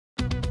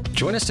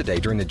Join us today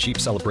during the Jeep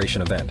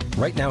Celebration event.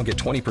 Right now, get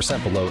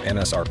 20% below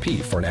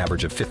MSRP for an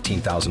average of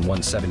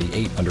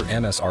 $15,178 under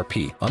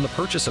MSRP on the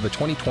purchase of a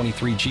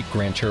 2023 Jeep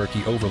Grand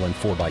Cherokee Overland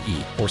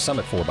 4xE or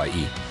Summit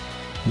 4xE.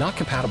 Not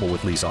compatible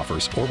with lease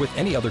offers or with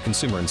any other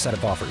consumer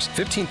incentive offers.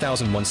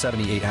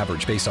 $15,178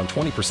 average based on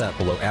 20%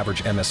 below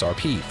average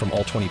MSRP from all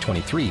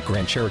 2023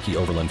 Grand Cherokee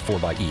Overland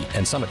 4xE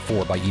and Summit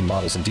 4xE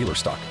models in dealer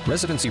stock.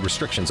 Residency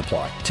restrictions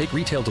apply. Take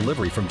retail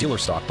delivery from dealer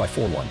stock by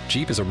 4/1.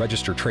 Jeep is a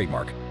registered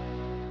trademark.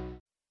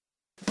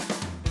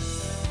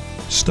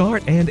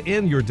 Start and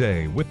end your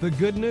day with the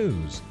good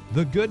news.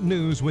 The Good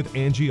News with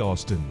Angie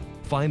Austin.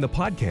 Find the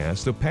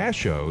podcast of past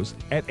shows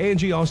at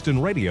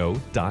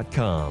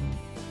angieaustinradio.com.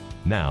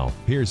 Now,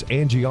 here's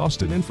Angie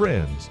Austin and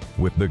friends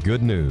with the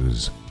good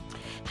news.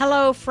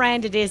 Hello,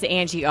 friend. It is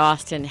Angie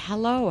Austin.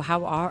 Hello.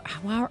 How are?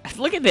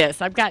 Look at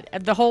this. I've got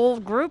the whole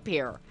group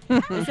here.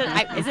 Is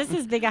this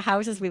as big a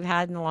house as we've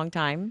had in a long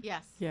time?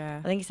 Yes.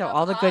 Yeah. I think so.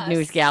 All the good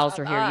news gals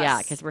are here. Yeah,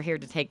 because we're going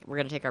to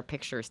take our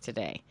pictures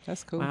today.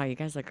 That's cool. Wow, you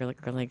guys look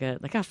really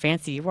good. Look how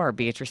fancy you are,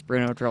 Beatrice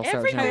Bruno, drill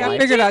sergeant. I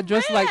figured I'd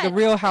dress like the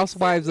Real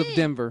Housewives of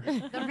Denver.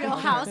 The Real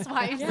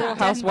Housewives. Yeah. Real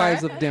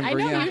Housewives of Denver. I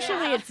know. Yeah.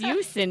 Usually it's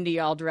you, Cindy,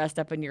 all dressed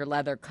up in your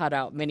leather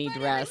cutout mini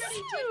dress.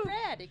 Everybody did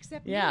red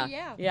except me.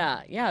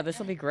 Yeah. This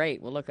will be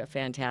great. We'll look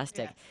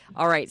fantastic. Yes.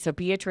 All right. So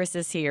Beatrice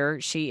is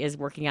here. She is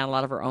working on a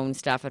lot of her own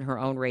stuff and her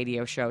own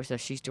radio show. So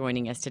she's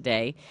joining us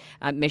today.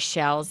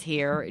 Michelle's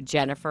here.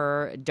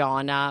 Jennifer,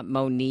 Donna,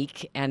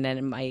 Monique, and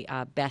then my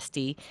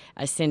bestie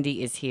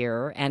Cindy is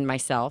here, and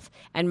myself,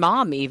 and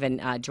Mom even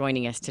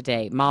joining us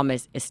today. Mom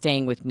is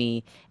staying with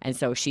me, and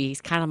so she's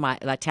kind of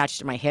attached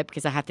to my hip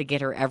because I have to get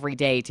her every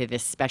day to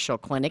this special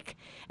clinic,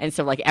 and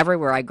so like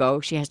everywhere I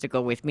go, she has to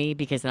go with me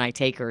because then I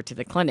take her to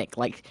the clinic,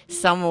 like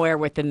somewhere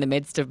within the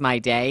midst of my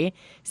day,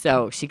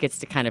 so she gets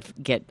to kind of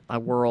get a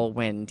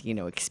whirlwind,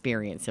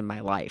 experience in my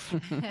life.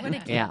 What a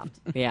gift.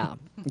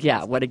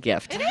 Yeah, what a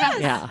gift. It is.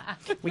 Yeah.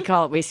 We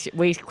call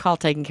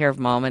taking care of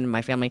Mom and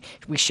my family,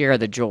 we share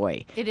the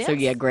joy. It is. So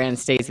yeah, Gran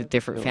stays with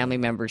different family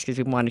members because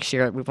we want to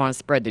share it. We want to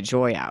spread the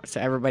joy out.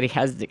 So everybody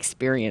has the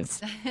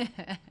experience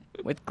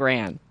with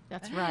Gran.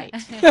 That's right.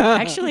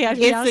 Actually, I have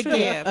to be honest a with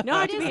gift. you.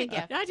 No, It is a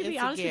gift. to be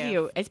honest with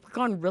you, it's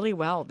gone really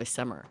well this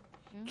summer.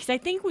 Because I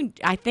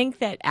think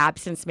that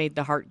absence made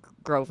the heart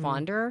grow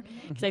fonder.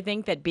 Because I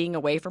think that being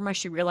away from us,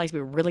 she realized we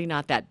were really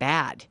not that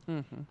bad.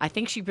 I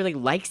think she really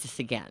likes us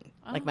again,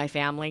 like my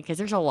family. Because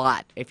there's a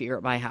lot if you're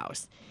at my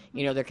house,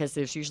 because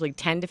there's usually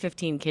 10 to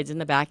 15 kids in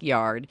the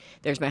backyard.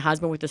 There's my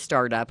husband with the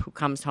startup who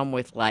comes home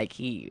with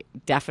he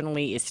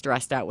definitely is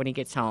stressed out when he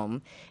gets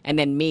home, and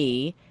then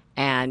me.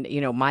 And,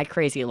 my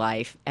crazy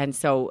life. And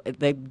so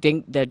the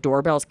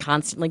doorbell's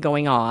constantly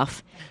going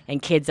off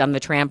and kids on the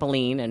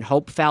trampoline and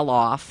Hope fell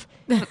off.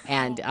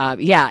 And,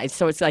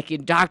 so it's like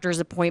doctor's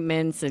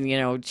appointments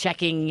and,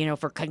 checking,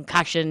 for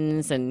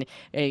concussions and,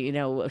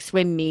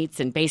 swim meets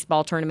and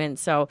baseball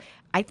tournaments. So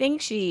I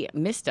think she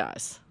missed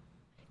us.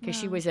 Because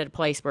she was at a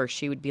place where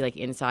she would be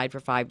inside for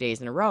 5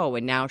 days in a row,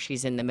 and now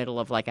she's in the middle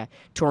of a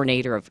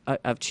tornado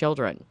of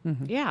children.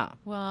 Yeah.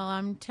 Well,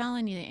 I'm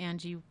telling you,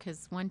 Angie,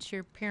 because once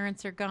your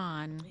parents are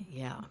gone,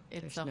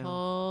 it's a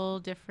whole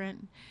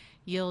different.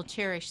 You'll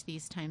cherish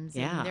these times.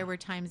 Yeah. And there were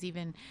times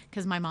even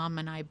because my mom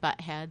and I butt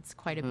heads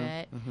quite a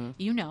bit.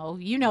 You know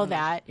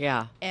that.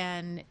 Yeah.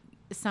 And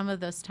some of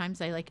those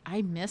times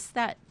I miss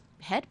that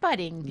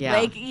headbutting. Yeah.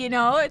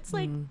 It's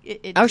like.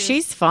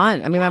 She's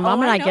fun. I mean, my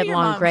mom and I get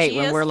along great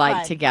when we're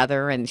fun.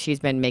 together, and she's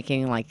been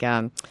making Rice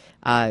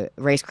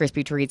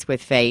Krispie treats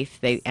with Faith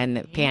and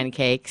the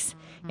pancakes.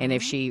 And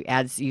if she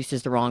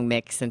uses the wrong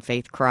mix and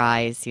Faith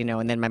cries,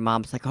 and then my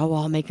mom's like, oh,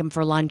 I'll make them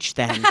for lunch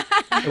then,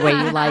 the way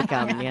you like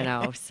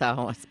them,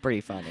 so it's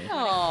pretty funny.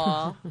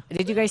 Aww.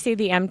 Did you guys see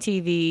the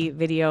MTV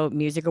Video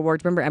Music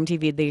Awards? Remember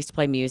MTV, they used to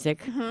play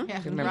music? Yeah. Do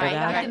you remember Right.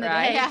 that?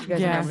 Right. You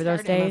guys remember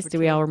those days? Do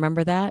we all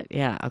remember that?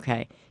 Yeah,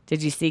 okay.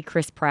 Did you see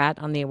Chris Pratt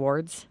on the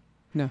awards?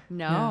 No.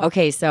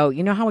 Okay, so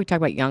you know how we talk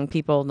about young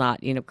people not,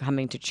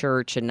 coming to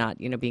church and not,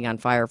 being on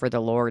fire for the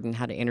Lord and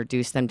how to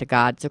introduce them to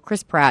God. So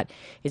Chris Pratt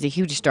is a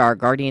huge star,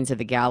 Guardians of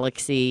the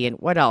Galaxy, and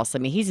what else? I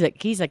mean, he's the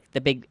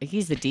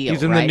deal.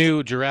 He's in right? the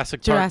new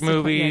Jurassic Park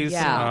movies.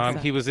 Yeah.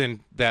 He was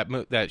in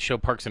that show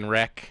Parks and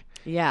Rec.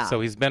 Yeah. So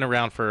he's been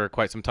around for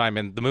quite some time,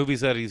 and the movies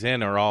that he's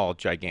in are all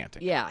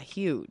gigantic. Yeah,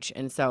 huge.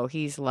 And so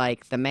he's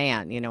like the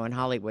man, in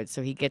Hollywood.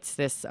 So he gets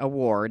this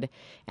award,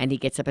 and he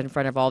gets up in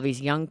front of all these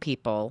young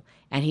people,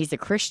 and he's a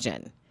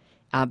Christian.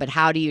 But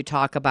how do you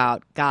talk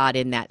about God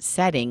in that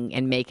setting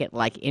and make it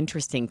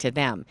interesting to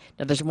them?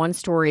 Now, there's one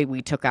story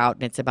we took out,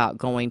 and it's about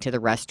going to the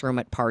restroom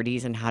at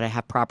parties and how to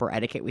have proper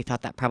etiquette. We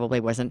thought that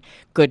probably wasn't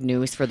good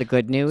news for the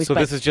good news. So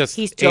but this is just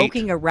he's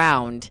joking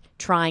around,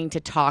 trying to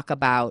talk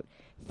about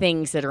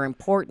things that are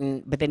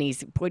important, but then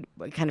he's put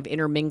kind of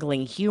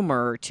intermingling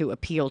humor to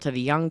appeal to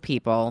the young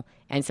people.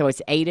 And so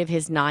it's 8 of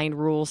his 9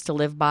 rules to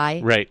live by.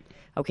 Right.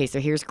 Okay, so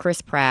here's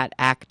Chris Pratt,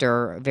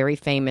 actor, very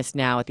famous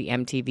now at the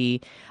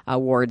MTV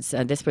Awards.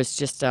 This was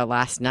just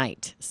last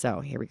night. So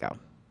here we go.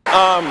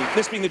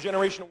 This being the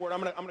Generation Award,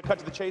 I'm gonna cut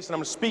to the chase, and I'm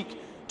gonna speak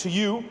to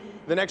you,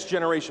 the next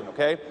generation,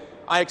 okay?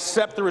 I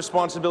accept the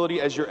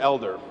responsibility as your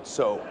elder,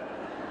 so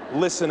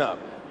listen up.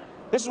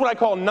 This is what I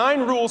call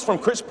 9 rules from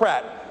Chris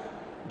Pratt,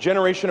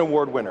 Generation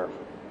Award winner.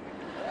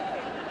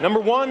 Number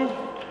 1,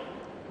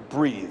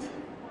 breathe.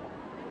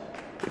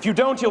 If you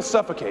don't, you'll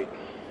suffocate.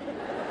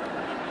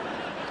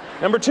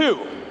 Number 2,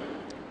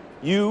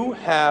 you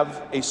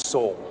have a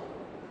soul.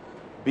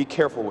 Be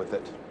careful with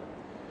it.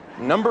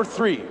 Number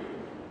 3,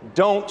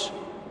 don't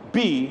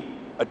be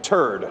a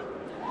turd.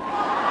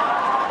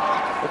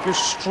 If you're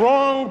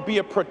strong, be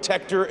a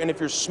protector, and if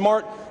you're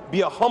smart,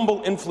 be a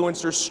humble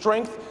influencer.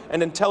 Strength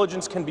and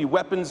intelligence can be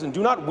weapons, and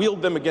do not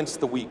wield them against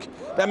the weak.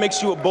 That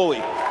makes you a bully.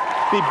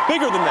 Be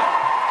bigger than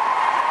that.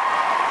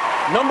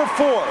 Number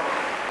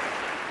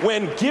 4,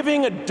 when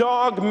giving a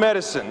dog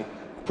medicine,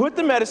 put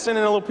the medicine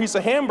in a little piece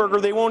of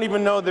hamburger, they won't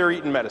even know they're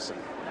eating medicine.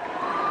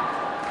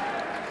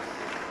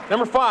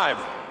 Number 5,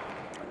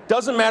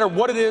 doesn't matter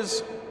what it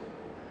is,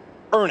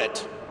 earn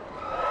it.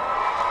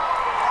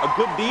 A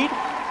good deed,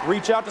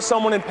 reach out to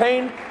someone in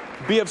pain,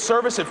 be of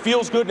service, it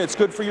feels good and it's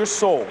good for your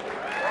soul.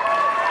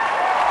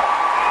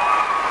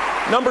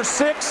 Number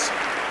 6,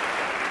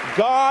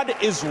 God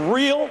is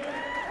real.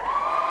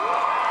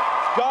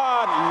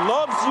 God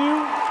loves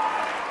you.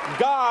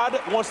 God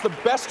wants the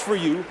best for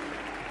you.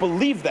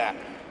 Believe that.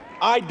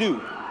 I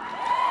do.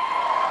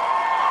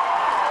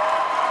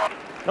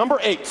 Number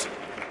 8,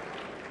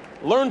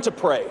 learn to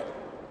pray.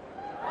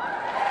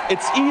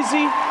 It's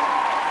easy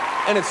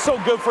and it's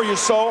so good for your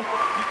soul.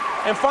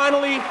 And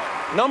finally,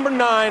 number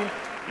 9,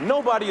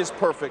 nobody is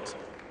perfect.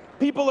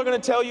 People are going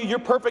to tell you you're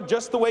perfect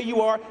just the way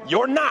you are.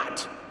 You're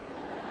not.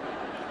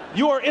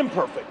 You are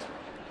imperfect.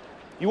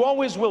 You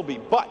always will be,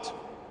 but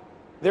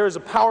there is a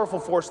powerful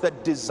force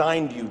that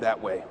designed you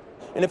that way.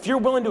 And if you're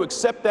willing to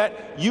accept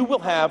that, you will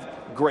have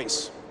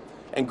grace.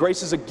 And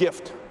grace is a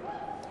gift.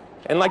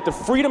 And like the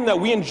freedom that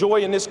we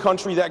enjoy in this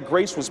country, that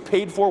grace was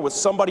paid for with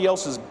somebody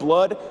else's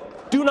blood.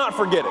 Do not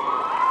forget it.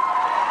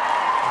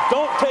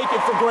 Don't take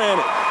it for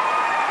granted.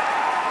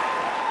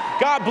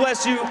 God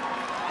bless you.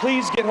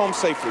 Please get home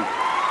safely.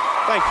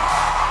 Thank you.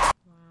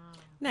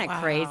 Isn't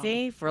that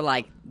crazy for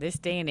like this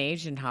day and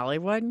age in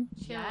Hollywood?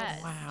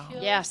 Yes. Wow.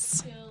 Chills,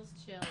 Yes. chills.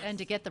 And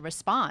to get the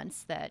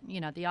response that,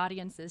 the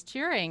audience is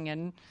cheering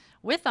and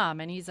with him,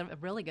 and he's a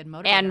really good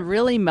motivator. And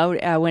really,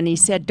 when he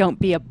said, "Don't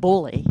be a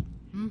bully,"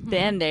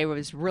 then there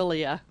was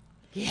really a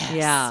yes.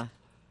 Yeah.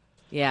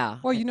 Yeah.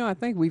 Well, I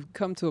think we've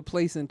come to a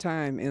place in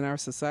time in our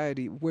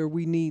society where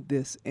we need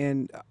this.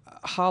 And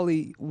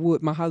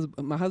Hollywood, my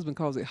husband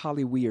calls it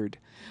Holly weird.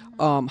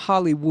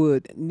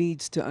 Hollywood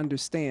needs to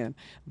understand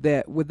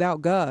that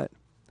without God,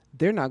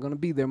 they're not going to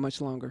be there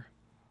much longer.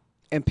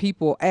 And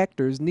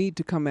actors need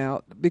to come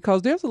out,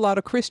 because there's a lot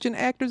of Christian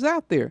actors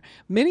out there.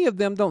 Many of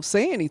them don't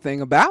say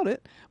anything about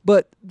it,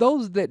 but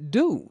those that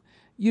do,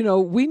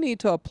 we need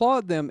to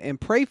applaud them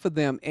and pray for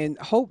them and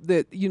hope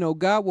that,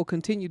 God will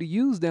continue to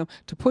use them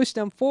to push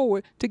them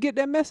forward to get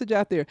that message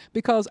out there,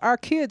 because our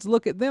kids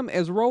look at them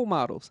as role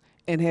models.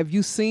 And have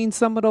you seen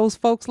some of those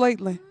folks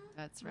lately?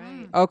 That's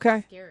right.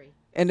 Okay. Scary.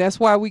 And that's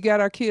why we got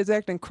our kids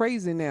acting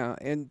crazy now.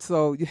 And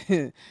so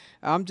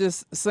I'm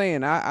just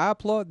saying, I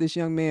applaud this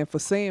young man for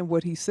saying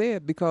what he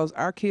said, because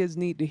our kids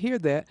need to hear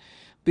that,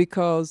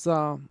 because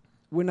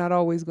we're not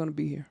always going to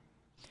be here.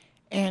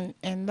 And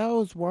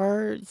those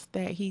words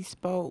that he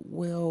spoke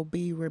will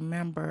be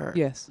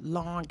remembered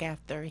long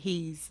after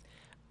he's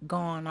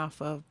gone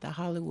off of the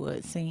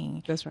Hollywood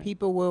scene. That's right.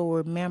 People will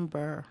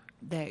remember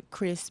that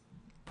Chris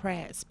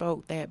Pratt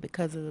spoke that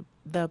because of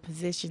the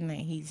position that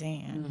he's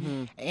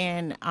in.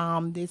 And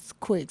this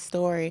quick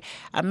story,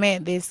 I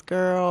met this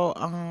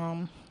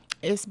girl,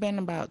 it's been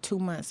about 2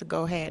 months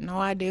ago, had no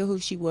idea who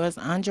she was.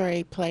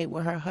 Andre played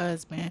with her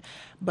husband,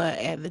 but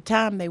at the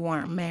time they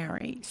weren't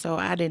married, so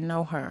I didn't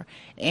know her.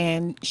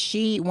 And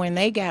when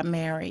they got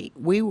married,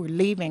 we were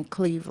leaving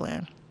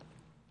Cleveland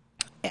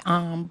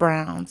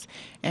Browns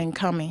and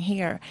coming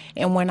here.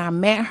 And when I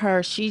met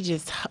her, she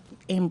just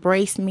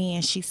embraced me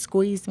and she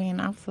squeezed me,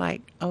 and I was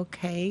like,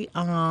 okay,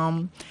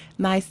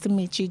 nice to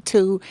meet you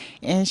too.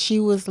 And she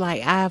was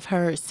like, I've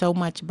heard so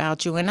much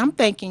about you. And I'm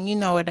thinking,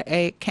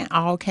 it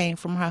all came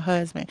from her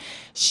husband.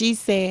 She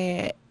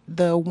said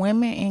the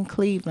women in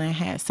Cleveland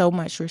had so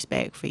much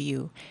respect for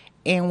you,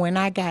 and when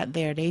I got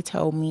there, they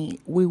told me,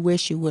 we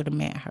wish you would have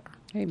met her.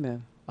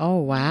 Amen. Oh,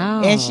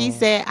 wow. And she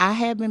said, I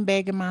have been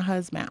begging my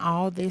husband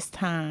all this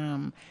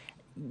time,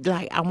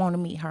 like, I want to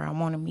meet her, I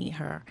want to meet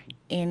her.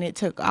 And it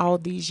took all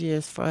these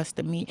years for us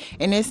to meet.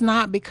 And it's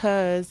not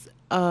because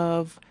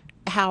of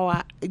how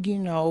I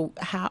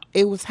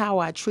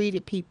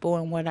treated people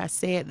and what I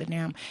said to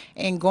them.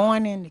 And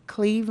going into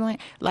Cleveland,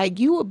 like,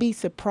 you would be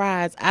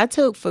surprised. I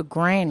took for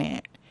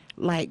granted,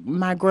 like,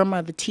 my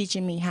grandmother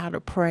teaching me how to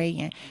pray.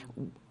 And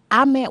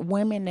I met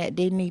women that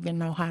didn't even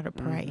know how to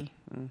pray.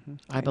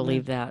 I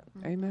believe that.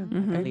 Amen.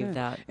 I believe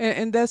that.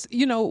 And that's,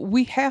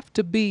 we have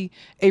to be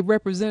a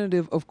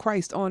representative of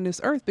Christ on this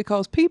earth,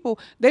 because people,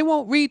 they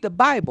won't read the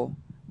Bible,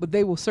 but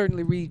they will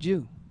certainly read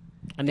you.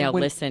 And they'll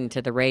listen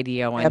to the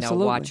radio, and they'll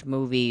watch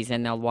movies,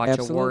 and they'll watch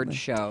award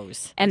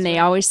shows. And they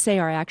always say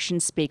our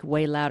actions speak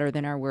way louder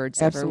than our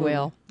words ever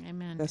will.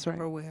 Amen. That's right.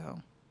 Ever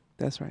will.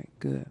 That's right.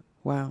 Good.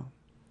 Wow.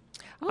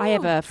 I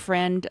have a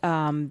friend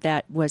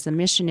that was a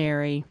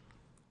missionary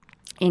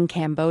in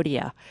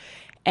Cambodia.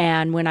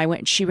 And when I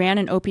went, she ran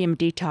an opium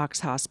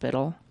detox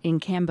hospital in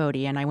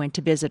Cambodia, and I went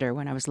to visit her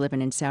when I was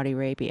living in Saudi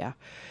Arabia.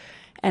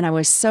 And I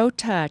was so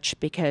touched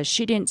because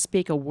she didn't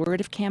speak a word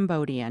of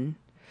Cambodian.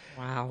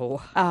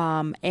 Wow.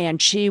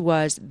 And she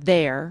was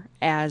there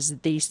as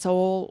the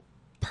sole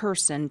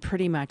person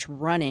pretty much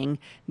running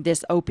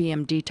this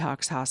opium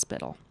detox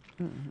hospital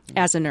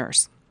as a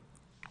nurse.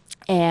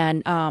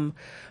 And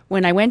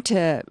when I went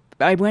to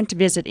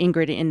visit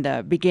Ingrid in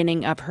the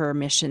beginning of her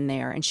mission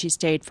there, and she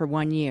stayed for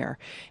 1 year.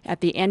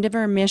 At the end of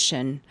her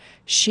mission,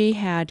 she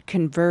had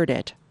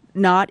converted,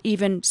 not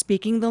even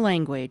speaking the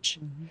language.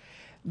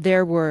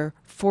 There were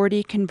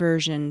 40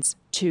 conversions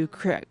to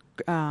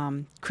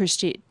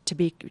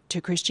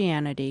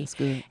Christianity,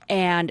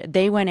 and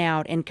they went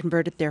out and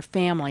converted their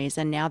families,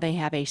 and now they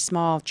have a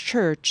small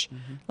church,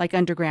 like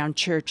underground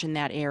church in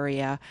that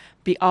area,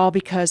 all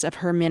because of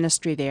her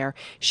ministry there.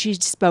 She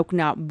spoke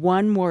not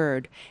one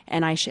word,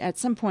 and at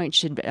some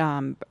point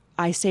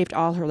I saved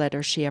all her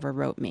letters she ever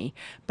wrote me,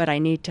 but I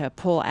need to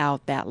pull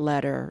out that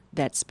letter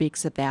that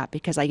speaks of that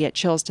because I get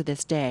chills to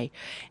this day,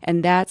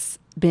 and that's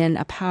been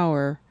a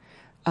power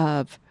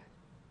of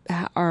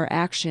our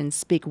actions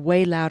speak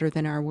way louder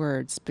than our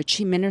words. But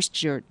she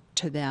ministered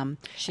to them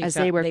as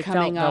they were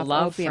coming off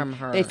opium.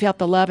 They felt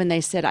the love, and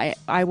they said,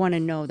 I want to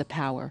know the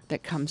power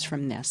that comes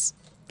from this,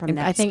 from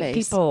that space. I think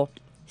people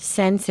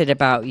sense it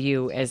about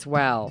you as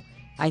well.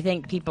 I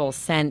think people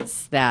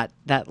sense that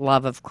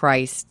love of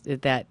Christ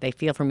that they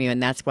feel from you,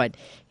 and that's what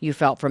you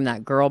felt from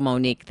that girl,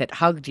 Monique, that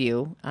hugged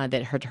you,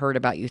 that had heard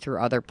about you through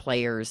other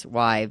players'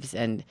 wives,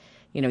 and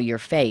your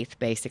faith,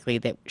 basically,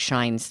 that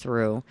shines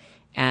through.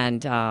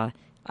 And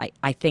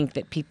I think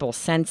that people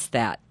sense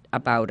that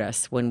about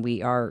us when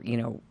we are,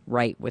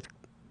 right with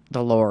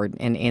the Lord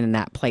and in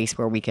that place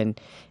where we can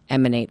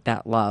emanate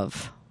that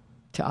love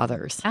to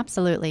others.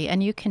 Absolutely.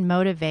 And you can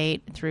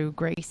motivate through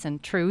grace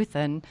and truth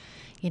and,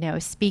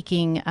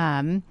 speaking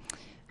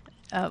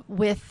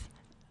with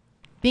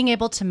being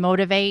able to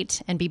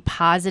motivate and be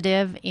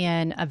positive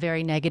in a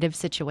very negative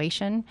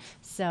situation.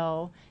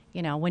 So,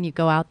 when you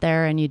go out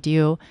there and you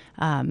do,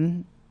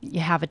 you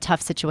have a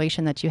tough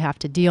situation that you have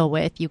to deal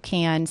with, you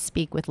can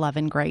speak with love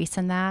and grace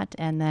in that,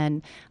 and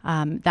then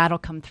that'll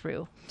come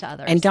through to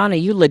others. And Donna,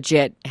 you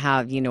legit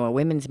have, a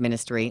women's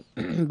ministry,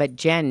 but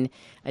Jen,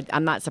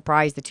 I'm not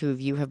surprised the two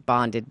of you have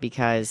bonded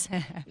because,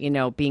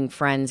 being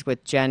friends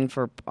with Jen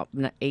for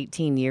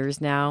 18 years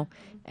now,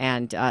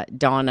 and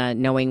Donna,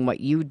 knowing what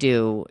you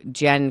do,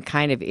 Jen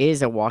kind of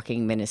is a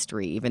walking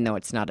ministry, even though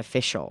it's not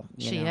official.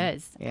 She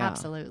is,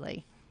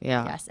 absolutely.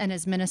 Yeah. Yes, and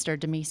has ministered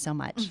to me so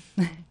much.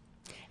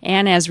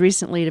 And as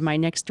recently to my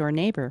next door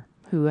neighbor,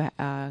 who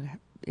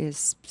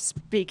is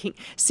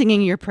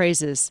singing your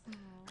praises.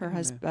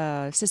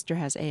 Her sister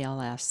has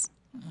ALS.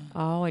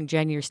 Oh, and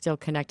Jen, you're still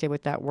connected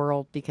with that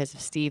world because of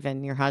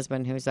Stephen, your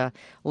husband, who's a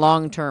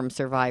long-term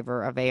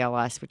survivor of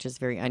ALS, which is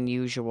very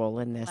unusual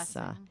in this.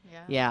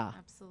 Yeah,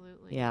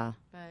 absolutely. Yeah,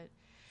 but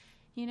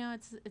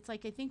it's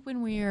like I think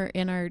when we are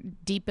in our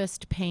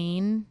deepest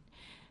pain,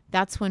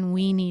 that's when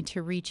we need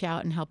to reach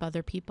out and help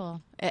other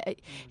people.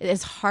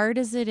 As hard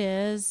as it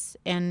is,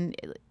 and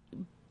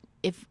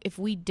if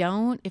we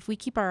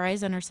keep our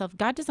eyes on ourselves,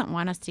 God doesn't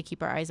want us to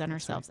keep our eyes on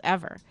ourselves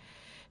ever.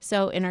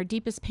 So in our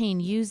deepest pain,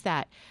 use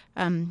that.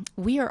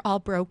 We are all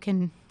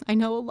broken. I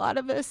know a lot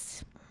of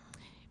us,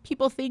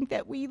 people think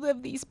that we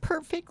live these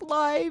perfect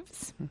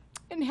lives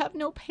and have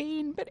no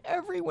pain, but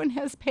everyone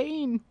has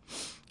pain.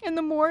 And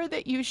the more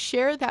that you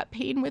share that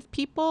pain with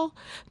people,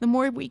 the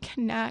more we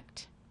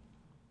connect.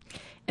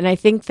 And I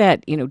think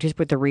that, just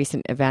with the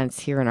recent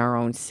events here in our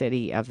own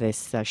city of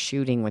this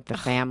shooting with the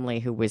family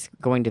who was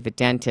going to the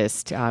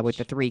dentist with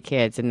the 3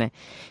 kids, and the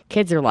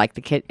kids are like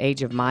the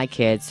age of my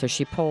kids. So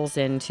she pulls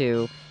in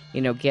to,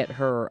 get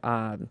her,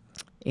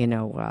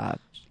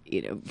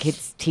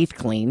 kids' teeth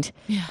cleaned.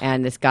 Yeah.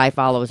 And this guy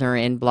follows her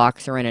in,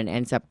 blocks her in, and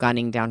ends up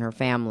gunning down her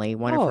family.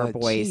 One of her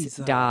boys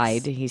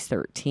died. He's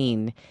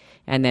 13.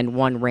 And then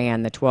one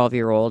ran, the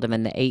 12-year-old, and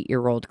then the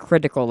 8-year-old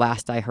critical,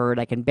 last I heard.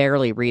 I can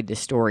barely read the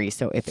story,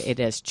 so if it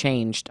has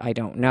changed, I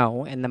don't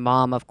know. And the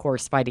mom, of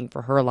course, fighting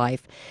for her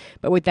life.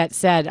 But with that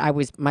said,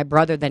 my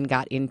brother then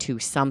got into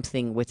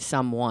something with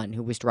someone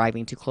who was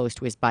driving too close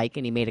to his bike,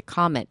 and he made a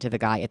comment to the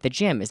guy at the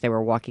gym as they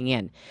were walking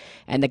in.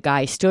 And the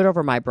guy stood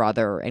over my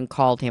brother and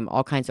called him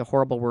all kinds of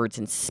horrible words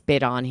and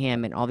spit on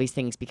him and all these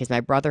things because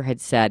my brother had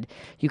said,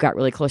 "You got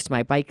really close to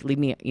my bike. Leave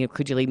me.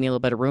 Could you leave me a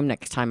little bit of room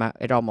next time?"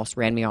 It almost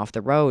ran me off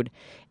the road.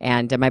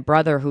 And my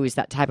brother, who is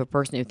that type of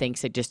person who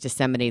thinks that just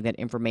disseminating that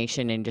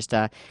information in just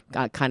a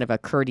kind of a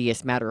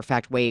courteous,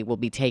 matter-of-fact way will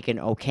be taken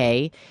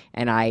okay.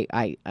 And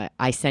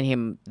I sent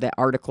him the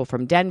article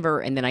from Denver,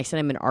 and then I sent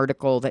him an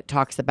article that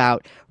talks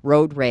about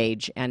road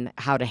rage and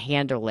how to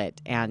handle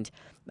it. And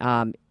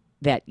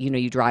that,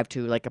 you drive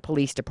to like a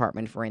police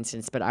department, for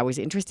instance, but I was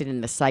interested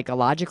in the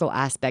psychological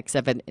aspects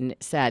of it, and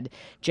it said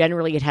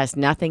generally it has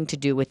nothing to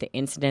do with the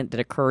incident that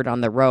occurred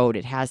on the road.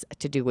 It has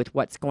to do with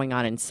what's going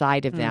on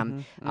inside of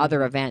them,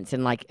 other events.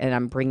 And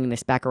I'm bringing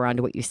this back around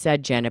to what you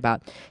said, Jen,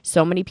 about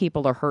so many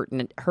people are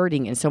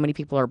hurting and so many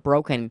people are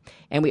broken.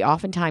 And we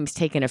oftentimes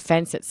take an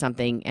offense at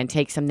something and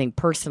take something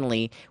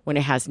personally when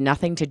it has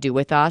nothing to do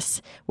with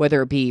us,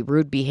 whether it be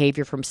rude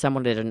behavior from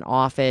someone at an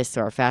office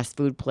or a fast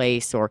food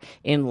place or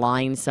in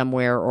line somewhere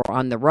or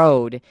on the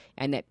road,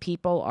 and that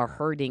people are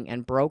hurting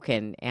and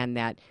broken, and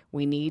that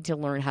we need to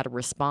learn how to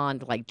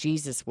respond like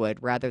Jesus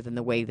would rather than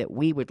the way that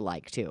we would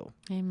like to.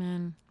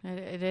 Amen.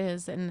 It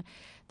is. And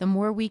the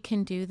more we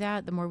can do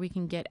that, the more we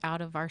can get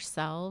out of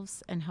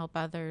ourselves and help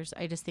others.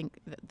 I just think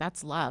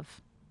that's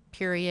love.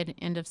 Period.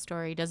 End of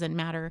story. Doesn't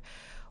matter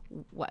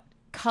what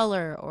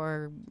color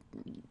or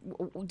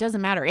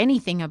doesn't matter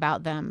anything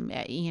about them,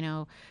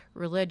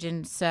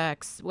 religion,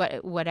 sex,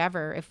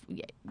 whatever. If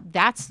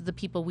that's the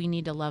people we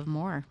need to love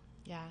more.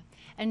 Yeah.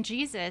 And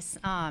Jesus,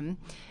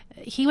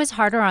 he was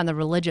harder on the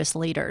religious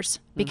leaders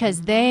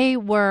because they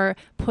were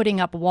putting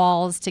up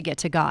walls to get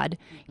to God.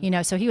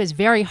 So he was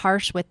very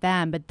harsh with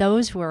them. But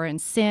those who were in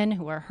sin,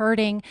 who were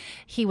hurting,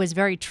 he was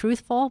very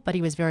truthful, but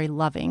he was very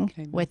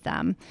loving with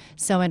them.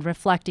 So in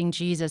reflecting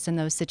Jesus in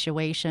those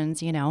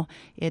situations,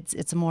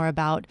 it's more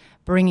about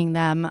bringing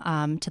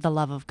them to the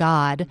love of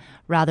God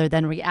rather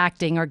than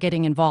reacting or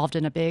getting involved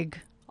in a big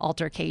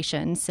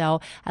altercation.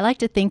 So I like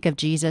to think of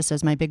Jesus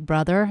as my big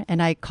brother,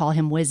 and I call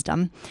him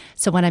wisdom.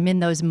 So when I'm in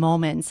those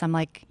moments, I'm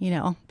like,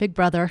 big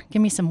brother, give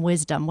me some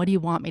wisdom. What do you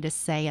want me to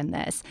say in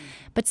this?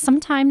 But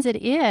sometimes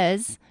it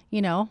is,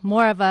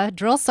 more of a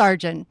drill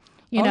sergeant.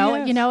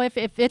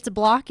 If it's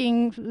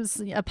blocking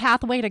a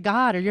pathway to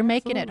God, or you're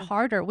making it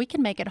harder, we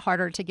can make it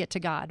harder to get to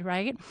God,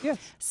 right? Yes.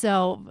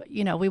 So,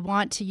 we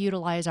want to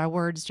utilize our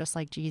words just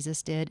like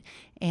Jesus did,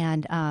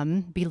 and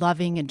be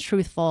loving and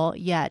truthful,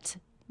 yet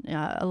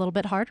a little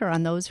bit harder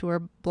on those who are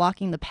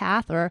blocking the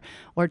path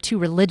or too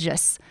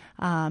religious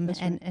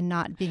and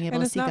not being able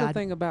to see God. And it's not a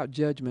thing about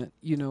judgment,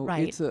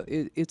 Right.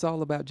 It's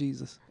all about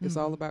Jesus. It's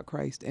all about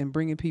Christ and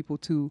bringing people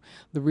to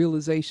the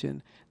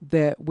realization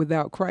that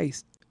without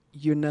Christ,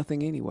 you're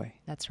nothing anyway.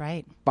 That's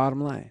right.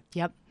 Bottom line.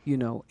 Yep.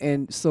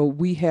 And so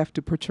we have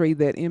to portray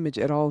that image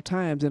at all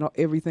times in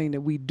everything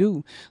that we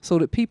do, so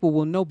that people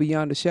will know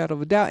beyond a shadow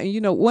of a doubt.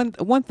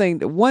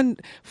 And one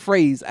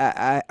phrase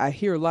I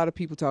hear a lot of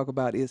people talk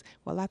about is,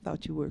 well, I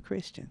thought you were a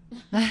Christian.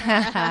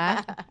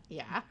 Yeah.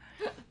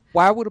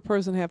 Why would a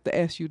person have to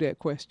ask you that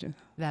question?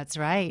 That's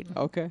right.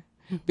 Okay.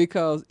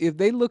 Because if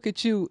they look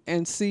at you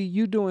and see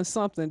you doing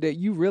something that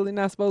you really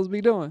not supposed to be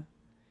doing,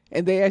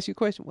 and they ask you a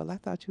question, well, I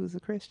thought you was a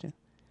Christian,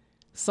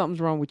 something's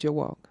wrong with your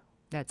walk.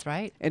 That's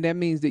right. And that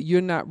means that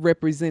you're not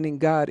representing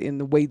God in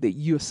the way that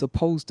you're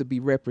supposed to be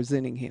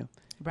representing him.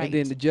 Right. And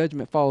then the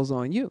judgment falls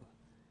on you.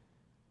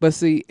 But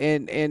see,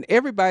 and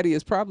everybody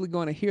is probably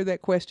going to hear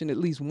that question at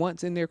least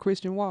once in their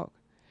Christian walk.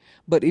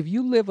 But if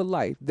you live a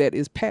life that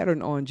is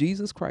patterned on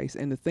Jesus Christ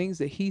and the things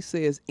that he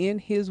says in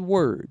his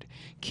word,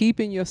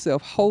 keeping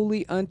yourself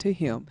holy unto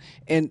him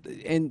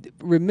and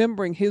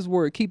remembering his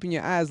word, keeping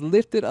your eyes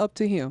lifted up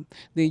to him,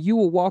 then you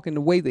will walk in the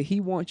way that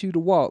he wants you to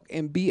walk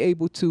and be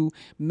able to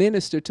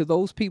minister to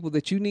those people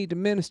that you need to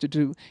minister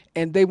to.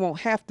 And they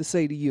won't have to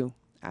say to you,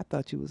 I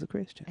thought you was a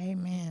Christian.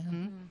 Amen.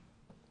 Mm-hmm.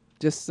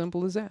 Just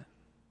simple as that.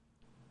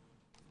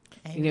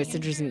 It's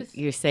interesting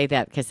you say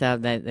that because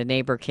the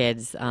neighbor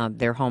kids,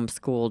 they're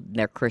homeschooled,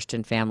 they're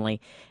Christian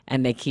family,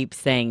 and they keep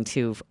saying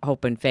to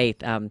Hope and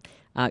Faith,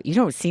 you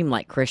don't seem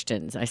like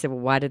Christians. I said, well,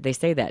 why did they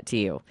say that to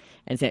you?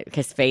 And said,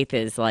 because Faith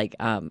is like,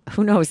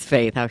 who knows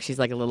Faith, how she's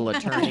like a little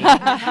attorney,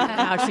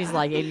 how she's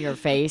like in your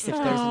face if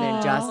there's an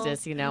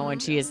injustice,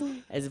 and she is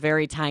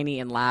very tiny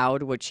and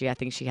loud, which I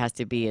think she has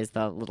to be as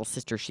the little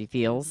sister she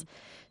feels.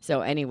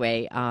 So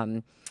anyway,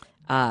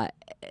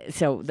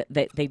 so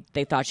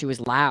they thought she was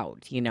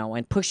loud,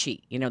 and pushy,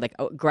 like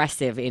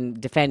aggressive in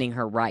defending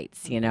her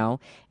rights,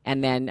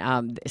 and then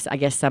I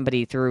guess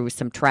somebody threw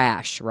some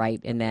trash, right,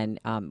 and then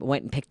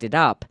went and picked it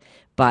up,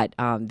 but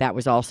that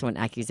was also an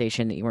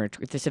accusation that you weren't.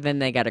 So then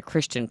they got a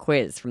Christian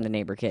quiz from the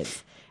neighbor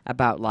kids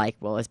about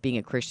as being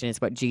a Christian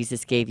is what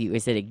Jesus gave you.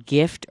 Is it a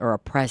gift or a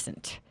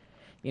present?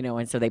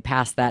 And so they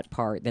passed that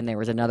part. Then there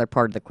was another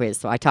part of the quiz.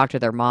 So I talked to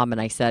their mom and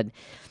I said,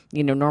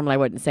 normally I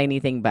wouldn't say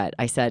anything, but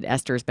I said,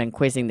 Esther's been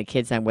quizzing the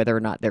kids on whether or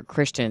not they're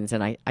Christians.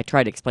 And I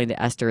tried to explain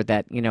to Esther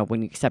that,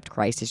 when you accept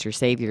Christ as your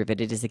Savior, that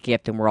it is a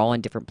gift and we're all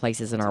in different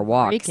places in our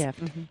walks.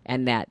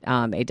 And that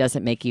it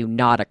doesn't make you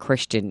not a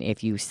Christian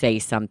if you say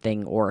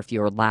something or if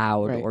you're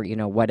loud or,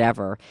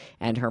 whatever.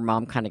 And her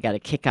mom kind of got a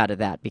kick out of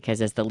that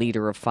because as the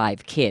leader of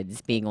 5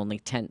 kids, being only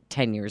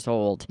 10 years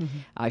old,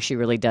 she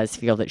really does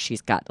feel that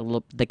she's got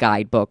the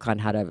guidebook on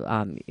how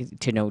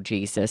to know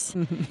Jesus,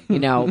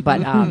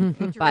 but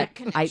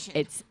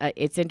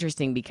it's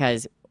interesting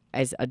because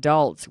as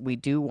adults, we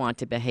do want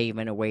to behave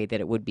in a way that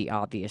it would be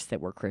obvious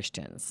that we're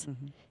Christians.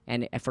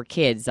 And for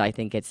kids, I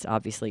think it's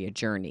obviously a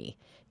journey,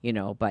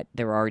 but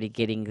they're already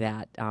getting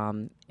that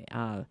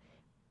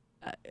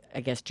I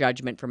guess,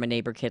 judgment from a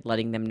neighbor kid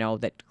letting them know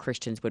that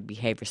Christians would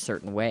behave a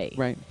certain way.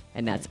 Right.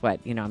 And that's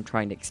what, I'm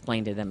trying to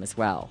explain to them as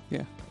well.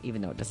 Yeah.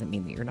 Even though it doesn't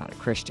mean that you're not a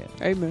Christian.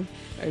 Amen.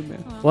 Amen.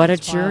 What a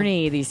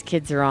journey these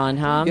kids are on,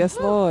 huh? Yes,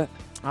 Lord.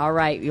 All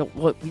right. You're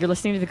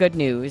listening to The Good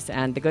News,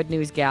 and the Good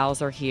News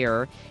gals are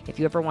here. If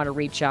you ever want to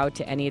reach out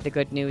to any of the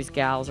Good News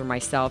gals or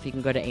myself, you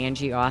can go to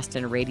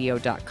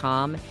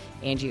AngieAustinRadio.com.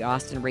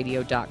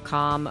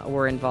 AngieAustinRadio.com.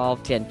 We're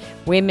involved in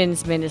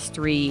women's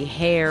ministry,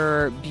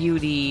 hair,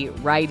 beauty,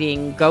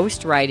 writing,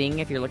 ghost writing,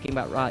 if you're looking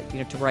about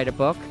to write a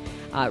book,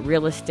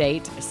 real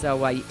estate.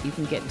 So you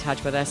can get in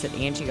touch with us at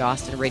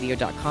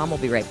AngieAustinRadio.com. We'll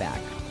be right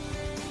back.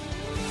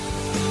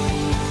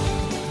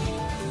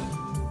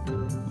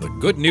 The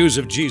good news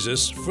of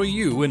Jesus for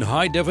you in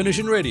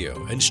high-definition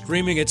radio and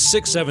streaming at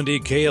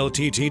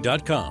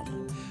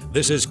 670kltt.com.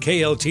 This is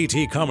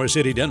KLTT Commerce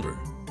City, Denver.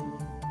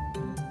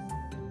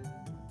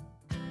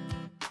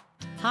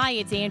 Hi,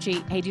 it's Angie.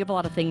 Hey, do you have a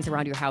lot of things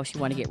around your house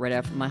you want to get rid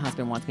of? My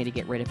husband wants me to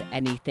get rid of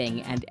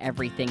anything and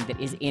everything that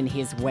is in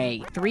his way.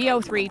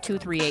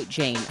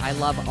 303-238-JANE. I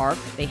love ARC.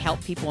 They help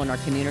people in our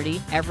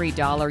community. Every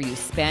dollar you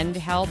spend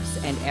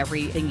helps, and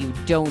everything you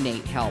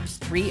donate helps.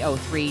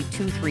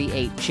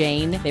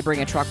 303-238-JANE. They bring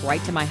a truck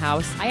right to my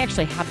house. I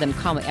actually have them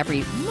come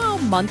every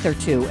month or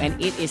two,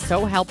 and it is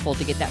so helpful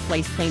to get that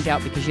place cleaned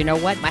out because you know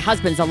what? My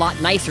husband's a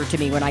lot nicer to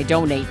me when I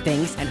donate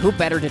things, and who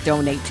better to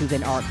donate to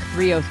than ARC?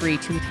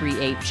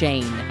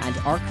 303-238-JANE. And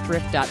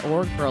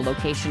arcthrift.org for a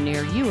location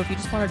near you if you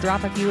just want to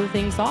drop a few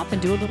things off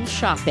and do a little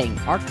shopping.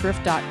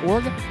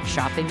 Arcthrift.org,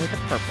 shopping with a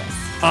purpose.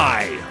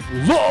 I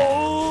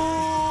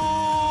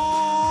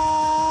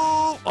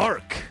love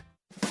ARC.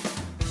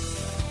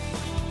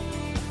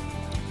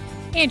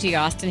 Angie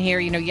Austin here.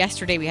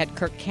 Yesterday we had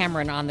Kirk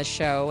Cameron on the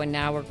show, and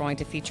now we're going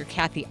to feature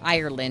Kathy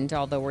Ireland,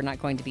 although we're not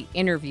going to be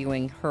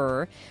interviewing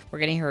her. We're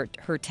going to hear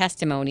her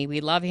testimony.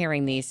 We love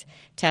hearing these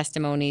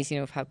testimonies,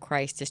 of how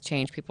Christ has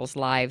changed people's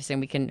lives, and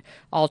we can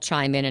all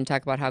chime in and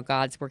talk about how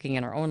God's working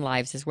in our own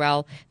lives as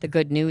well. The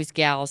Good News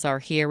gals are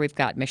here. We've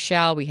got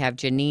Michelle, we have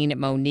Janine,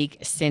 Monique,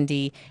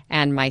 Cindy,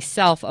 and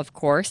myself, of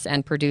course,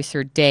 and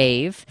producer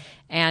Dave.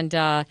 And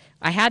I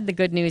had the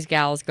Good News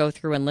gals go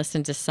through and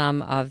listen to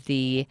some of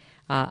the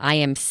I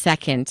Am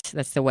Second.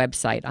 That's the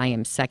website. I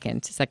Am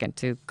Second. Second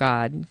to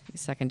God,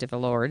 second to the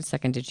Lord,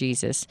 second to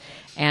Jesus.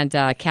 And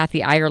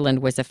Kathy Ireland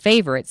was a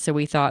favorite, so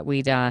we thought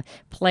we'd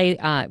play.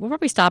 We'll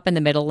probably stop in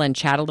the middle and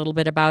chat a little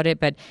bit about it,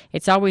 but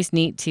it's always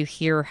neat to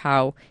hear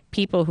how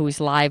people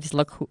whose lives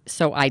look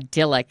so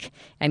idyllic.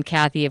 And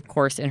Kathy, of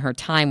course, in her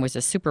time was a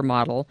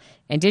supermodel.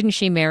 And didn't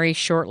she marry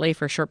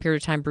for a short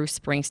period of time, Bruce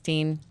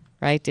Springsteen?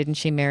 Right? Didn't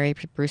she marry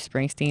Bruce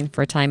Springsteen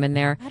for a time in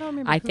there? I don't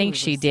remember. I think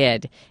she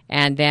did.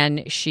 And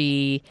then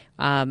she,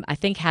 I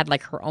think, had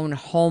like her own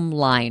home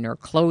line or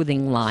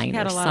clothing line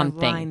or something.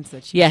 She had a lot of lines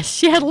that she Yes,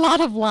 she had a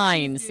lot of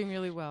lines. She's doing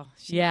really well.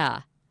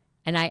 Yeah.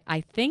 And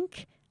I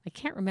think, I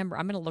can't remember.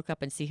 I'm going to look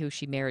up and see who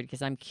she married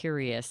because I'm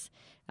curious.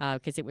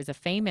 Because it was a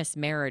famous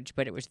marriage,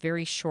 but it was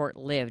very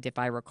short-lived, if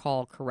I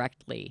recall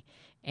correctly.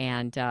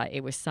 And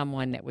it was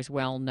someone that was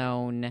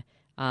well-known,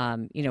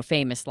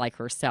 famous like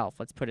herself.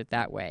 Let's put it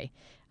that way.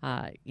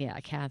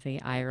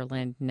 Kathy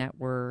Ireland, net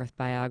worth,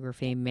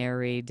 biography,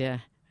 married.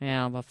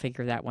 We'll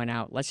figure that one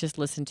out. Let's just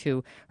listen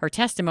to her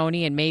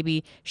testimony, and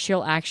maybe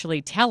she'll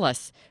actually tell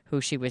us who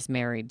she was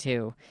married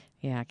to.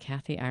 Yeah,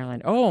 Kathy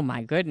Ireland. Oh,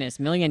 my goodness. $1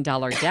 million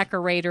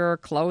decorator,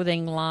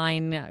 clothing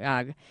line,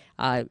 and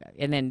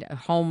then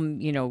home,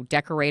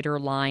 decorator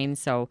line.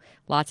 So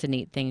lots of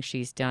neat things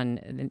she's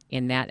done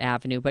in that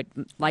avenue. But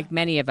like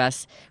many of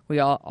us, we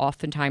all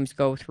oftentimes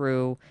go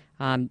through,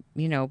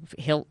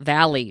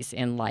 valleys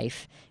in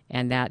life.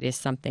 And that is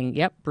something,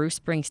 Bruce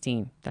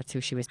Springsteen. That's who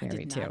she was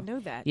married to. I did not know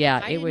that. Yeah,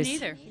 I didn't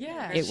either.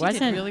 Yeah. It she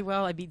wasn't did really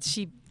well. I mean,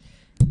 she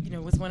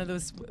was one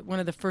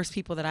of the first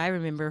people that I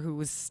remember who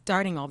was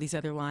starting all these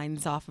other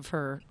lines off of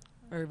her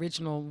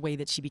original way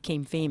that she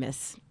became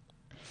famous.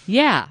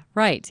 Yeah,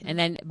 right.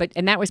 And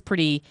that was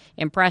pretty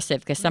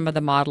impressive because some of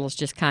the models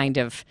just kind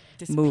of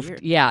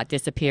moved. Yeah,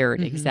 disappeared.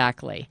 Mm-hmm.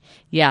 Exactly.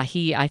 Yeah,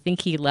 I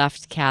think he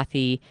left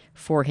Kathy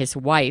for his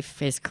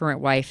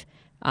current wife,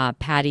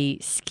 Patty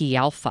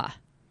Scialfa.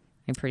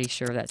 I'm pretty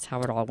sure that's how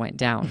it all went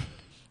down.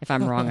 If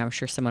I'm wrong, I'm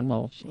sure someone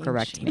will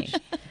correct me.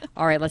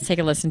 All right, let's take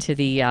a listen to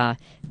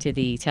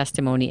the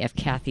testimony of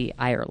Kathy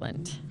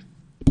Ireland.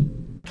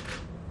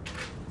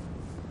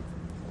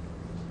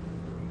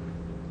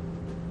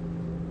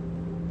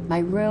 My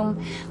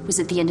room was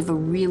at the end of a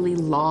really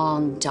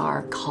long,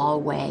 dark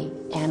hallway,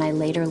 and I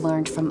later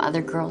learned from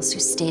other girls who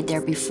stayed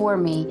there before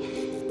me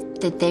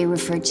that they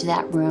referred to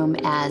that room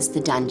as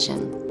the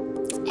dungeon.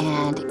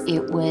 And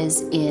it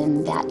was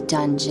in that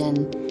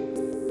dungeon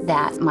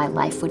that my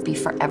life would be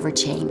forever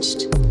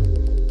changed.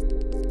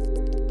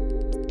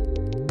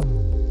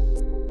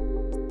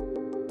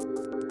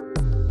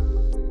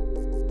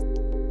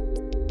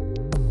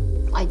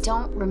 I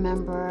don't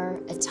remember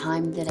a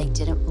time that I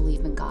didn't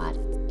believe in God.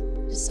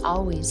 I just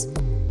always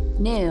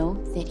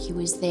knew that He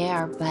was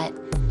there, but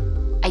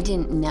I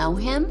didn't know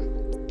Him,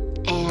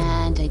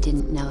 and I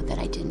didn't know that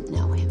I didn't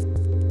know Him.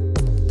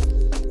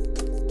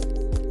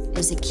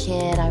 as a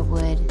kid, I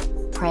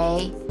would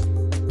pray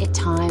at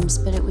times,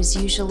 but it was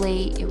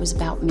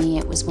about me.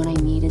 It was when I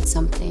needed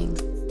something.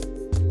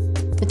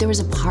 But there was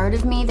a part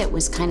of me that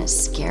was kind of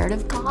scared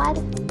of God.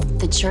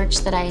 The church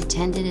that I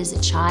attended as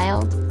a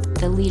child,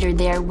 the leader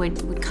there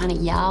would kind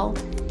of yell,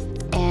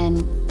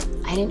 and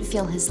I didn't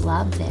feel his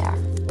love there.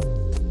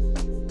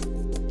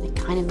 It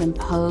kind of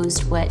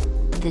imposed what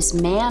this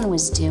man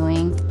was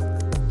doing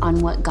on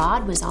what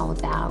God was all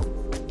about.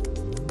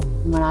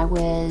 When I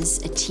was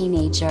a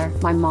teenager,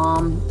 my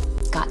mom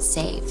got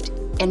saved.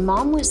 And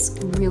Mom was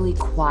really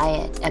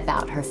quiet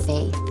about her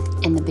faith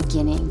in the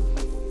beginning.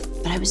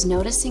 But I was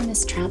noticing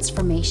this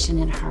transformation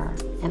in her,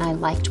 and I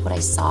liked what I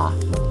saw.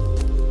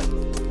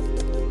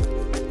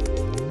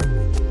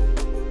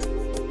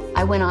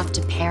 I went off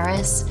to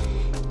Paris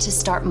to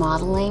start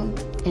modeling,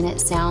 and it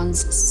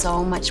sounds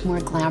so much more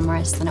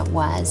glamorous than it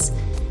was.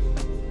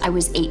 I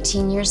was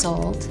 18 years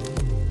old,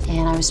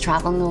 and I was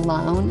traveling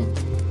alone.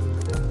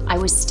 I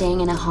was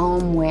staying in a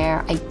home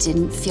where I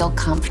didn't feel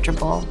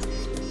comfortable,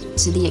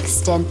 to the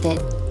extent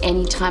that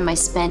any time I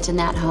spent in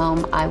that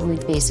home, I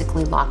would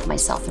basically lock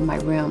myself in my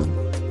room.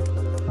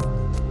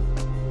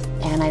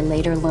 And I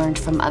later learned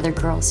from other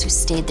girls who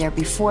stayed there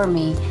before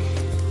me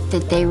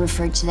that they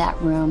referred to that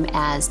room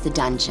as the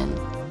dungeon.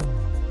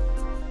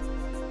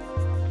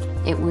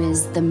 It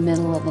was the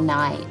middle of the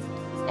night,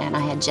 and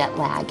I had jet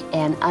lag,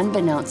 and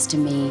unbeknownst to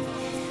me,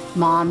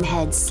 Mom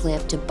had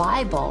slipped a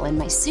Bible in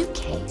my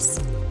suitcase.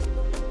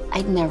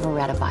 I'd never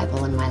read a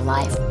Bible in my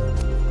life.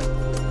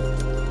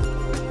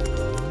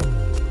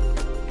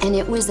 And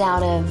it was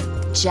out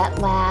of jet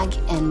lag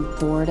and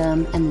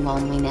boredom and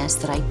loneliness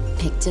that I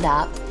picked it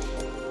up,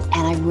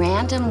 and I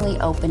randomly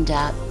opened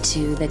up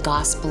to the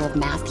Gospel of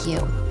Matthew.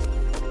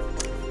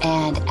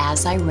 And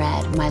as I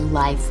read, my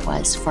life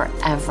was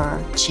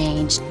forever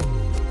changed.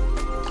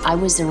 I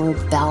was a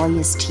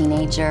rebellious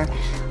teenager.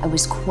 I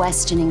was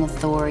questioning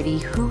authority.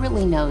 Who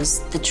really knows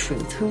the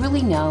truth? Who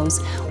really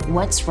knows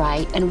what's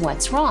right and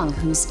what's wrong?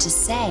 Who's to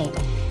say?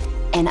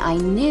 And I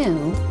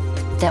knew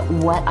that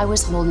what I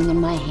was holding in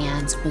my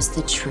hands was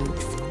the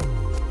truth.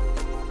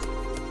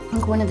 I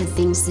think one of the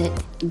things that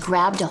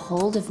grabbed a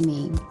hold of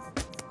me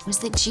was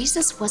that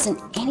Jesus wasn't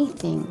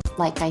anything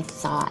like I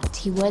thought.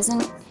 He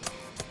wasn't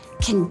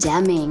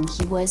condemning.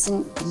 He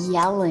wasn't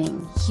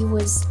yelling. He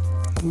was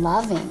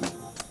loving,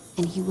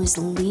 and he was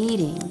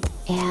leading.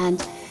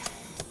 And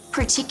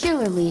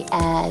particularly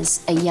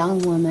as a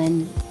young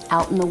woman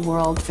out in the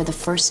world for the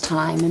first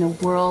time, in a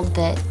world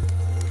that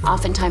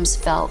oftentimes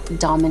felt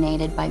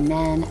dominated by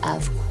men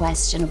of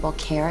questionable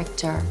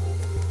character,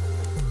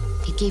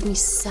 it gave me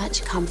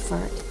such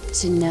comfort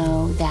to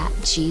know that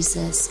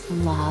Jesus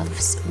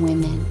loves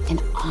women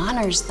and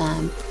honors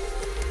them.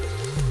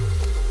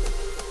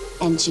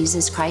 And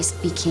Jesus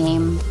Christ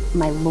became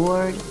my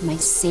Lord, my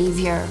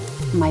Savior,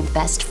 my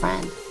best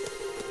friend.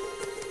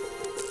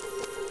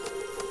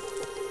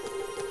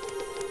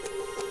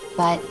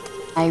 But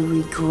I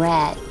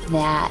regret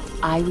that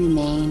I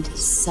remained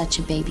such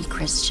a baby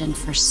Christian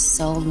for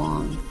so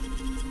long.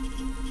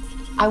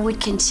 I would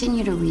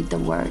continue to read the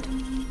Word,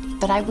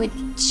 but I would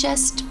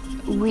just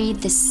read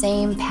the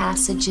same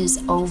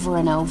passages over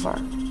and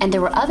over. And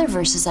there were other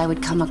verses I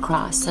would come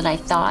across that I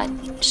thought,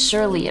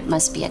 surely it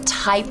must be a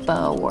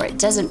typo, or it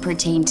doesn't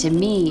pertain to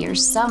me, or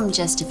some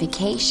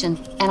justification.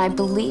 And I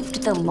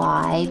believed the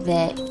lie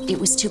that it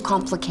was too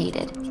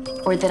complicated,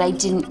 or that I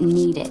didn't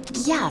need it.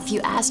 Yeah, if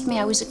you asked me,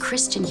 I was a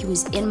Christian. He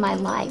was in my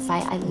life.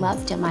 I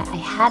loved him. I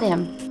had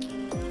him.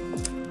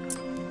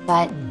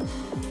 But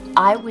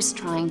I was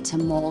trying to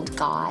mold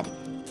God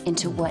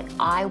into what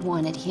I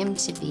wanted him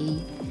to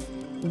be,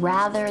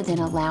 rather than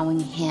allowing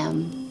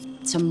him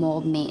to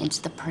mold me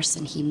into the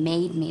person he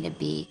made me to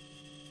be.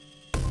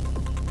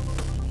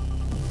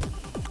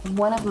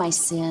 One of my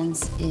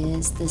sins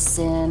is the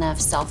sin of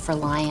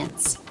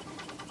self-reliance,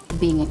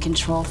 being a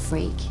control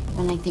freak.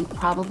 And I think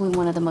probably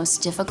one of the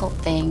most difficult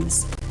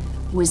things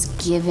was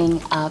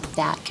giving up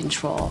that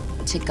control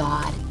to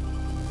God.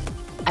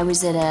 I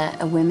was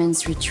at a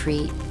women's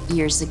retreat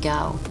years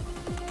ago,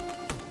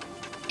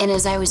 and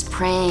as I was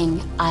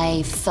praying,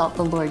 I felt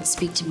the Lord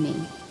speak to me.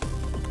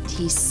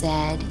 He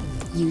said,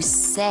 "You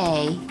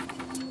say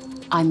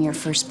I'm your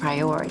first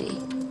priority,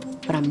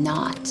 but I'm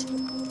not."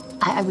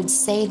 I would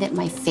say that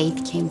my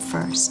faith came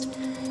first,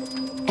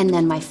 and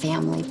then my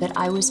family, but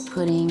I was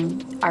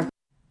putting our...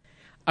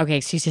 Okay,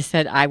 she just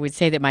said, I would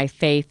say that my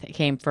faith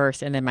came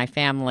first and then my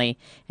family.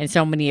 And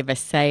so many of us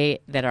say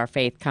that our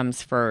faith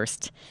comes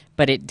first,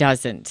 but it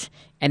doesn't.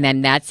 And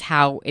then that's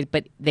how it,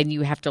 but then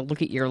you have to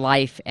look at your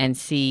life and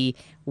see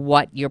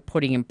what you're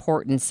putting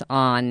importance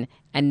on,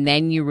 and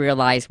then you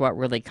realize what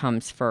really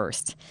comes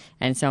first.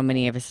 And so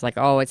many of us are like,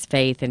 oh, it's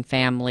faith and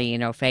family,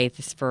 faith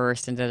is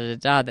first and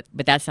da-da-da-da.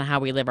 But that's not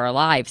how we live our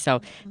lives. So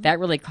that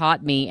really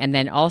caught me. And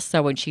then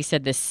also when she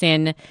said the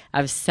sin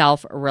of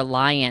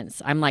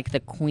self-reliance, I'm like the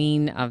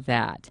queen of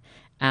that.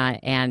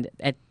 And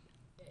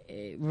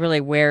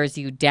really wears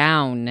you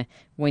down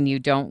when you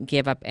don't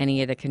give up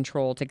any of the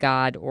control to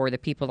God or the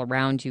people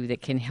around you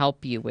that can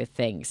help you with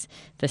things.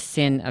 The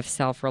sin of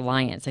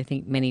self-reliance. I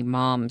think many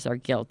moms are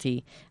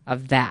guilty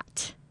of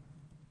that.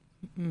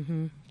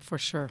 Mm-hmm, for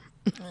sure.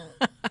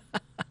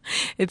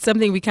 It's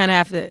something we kind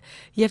of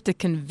you have to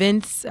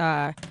convince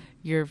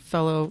your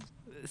fellow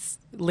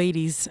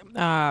ladies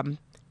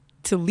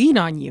to lean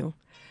on you,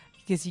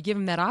 because you give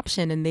them that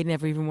option and they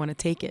never even want to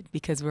take it,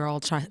 because we're all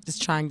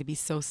just trying to be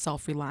so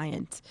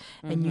self-reliant.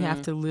 And you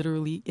have to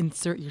literally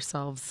insert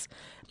yourselves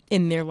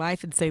in their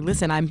life and say,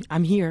 listen,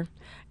 I'm here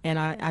and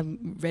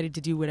I'm ready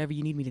to do whatever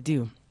you need me to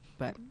do.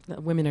 But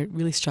women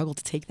really struggle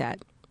to take that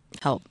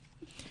help.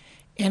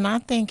 And I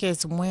think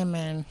as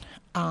women,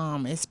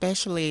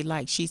 especially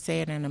like she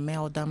said, in a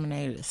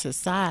male-dominated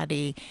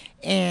society,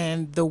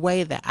 and the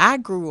way that I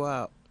grew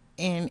up,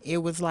 and it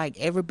was like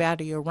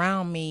everybody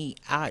around me,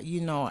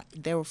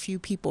 there were few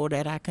people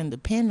that I can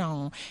depend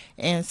on.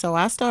 And so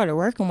I started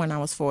working when I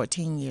was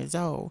 14 years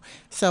old.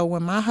 So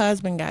when my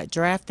husband got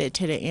drafted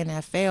to the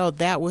NFL,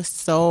 that was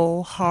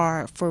so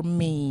hard for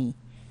me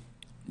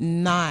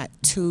not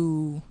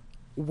to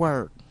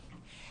work,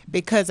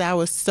 because I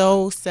was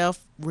so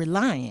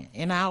self-reliant,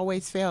 and I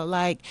always felt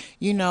like,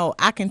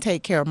 I can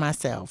take care of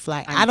myself.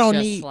 Like, I don't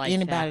need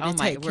anybody to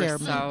take care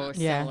of me. We're so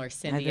similar,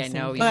 Cindy. I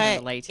know you can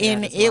relate to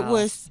that as well. It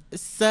was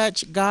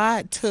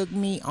God took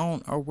me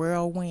on a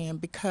whirlwind,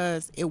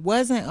 because it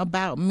wasn't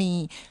about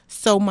me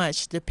so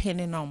much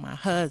depending on my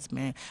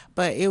husband,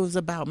 but it was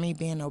about me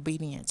being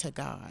obedient to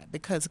God,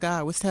 because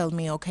God was telling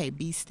me, okay,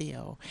 be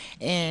still.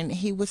 And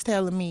he was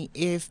telling me,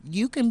 if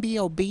you can be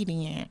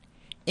obedient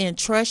and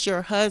trust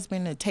your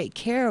husband to take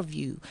care of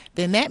you,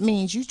 then that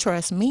means you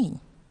trust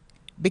me,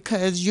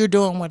 because you're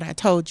doing what I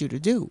told you to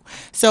do.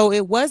 So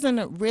it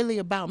wasn't really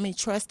about me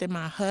trusting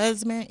my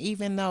husband,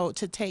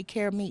 to take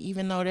care of me,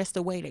 even though that's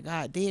the way that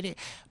God did it.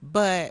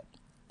 But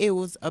it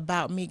was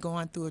about me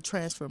going through a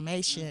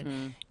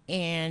transformation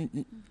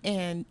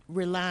and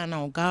relying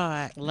on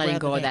God, letting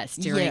go of that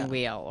steering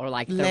wheel, or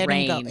like the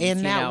reins,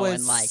 and that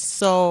was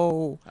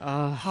so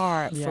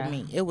hard for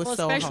me. It was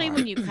so hard, especially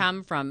when you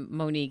come from,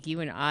 Monique,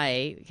 you and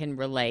I can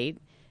relate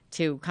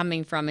to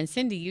coming from, and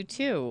Cindy, you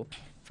too,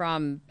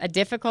 from a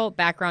difficult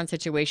background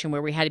situation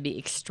where we had to be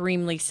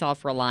extremely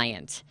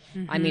self-reliant.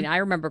 I mean, I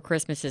remember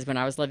Christmases when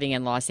I was living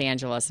in Los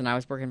Angeles and I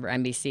was working for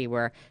NBC,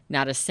 where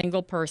not a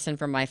single person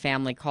from my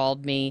family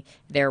called me.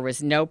 There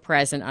was no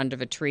present under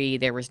the tree.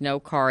 There was no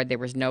card. There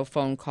was no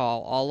phone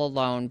call, all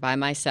alone by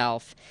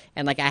myself.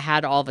 And I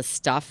had all the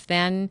stuff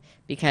then,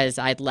 because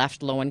I'd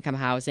left low-income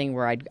housing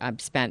where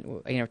I'd spent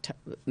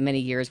many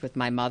years with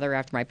my mother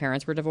after my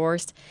parents were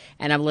divorced,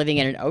 and I'm living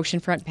in an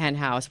oceanfront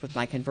penthouse with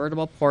my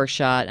convertible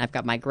Porsche, and I've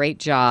got my great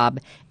job,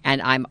 and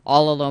I'm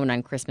all alone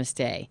on Christmas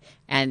Day.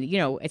 And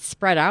it's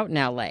spread out in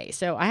LA.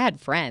 So I had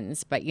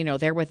friends, but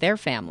they're with their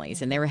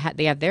families, and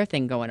they have their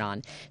thing going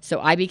on.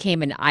 So I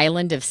became an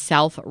island of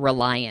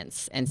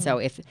self-reliance. And so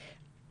if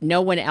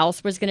no one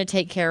else was going to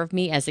take care of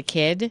me as a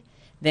kid,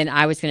 then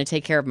I was going to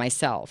take care of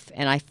myself.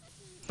 And I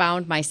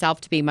found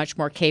myself to be much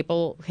more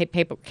capable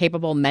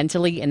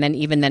mentally, and then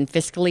even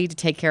fiscally, to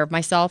take care of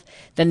myself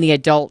than the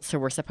adults who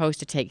were supposed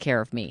to take care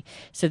of me.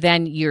 So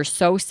then you're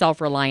so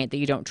self-reliant that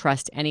you don't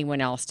trust anyone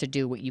else to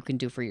do what you can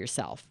do for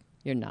yourself.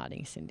 You're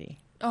nodding, Cindy.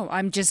 Oh,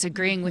 I'm just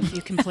agreeing with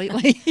you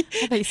completely.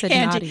 I thought you said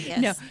naughty.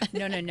 Yes.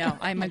 No.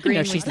 I'm agreeing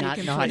with you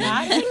completely.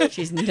 Nodding.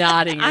 She's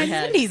nodding her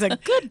head. Cindy's a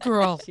good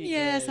girl.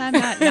 Yes, I'm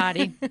not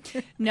naughty.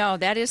 No,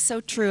 that is so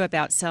true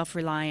about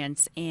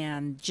self-reliance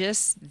and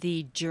just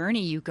the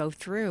journey you go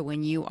through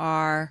when you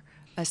are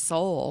a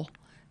soul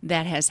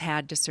that has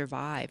had to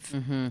survive.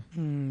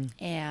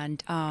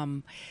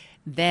 And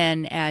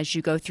then as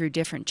you go through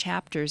different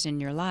chapters in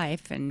your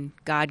life and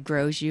God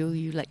grows you,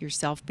 you let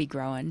yourself be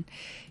growing,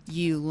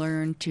 you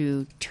learn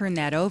to turn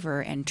that over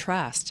and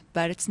trust.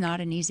 But it's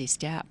not an easy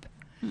step.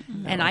 No.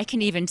 And I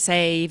can even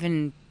say,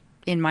 even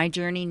in my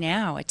journey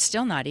now, it's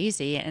still not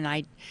easy. And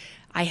I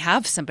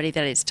have somebody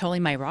that is totally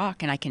my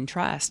rock and I can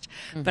trust.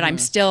 But I'm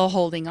still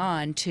holding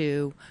on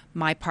to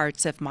my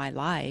parts of my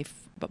life,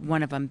 but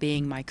one of them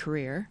being my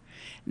career,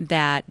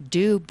 that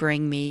do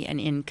bring me an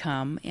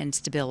income and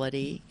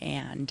stability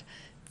and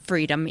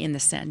freedom, in the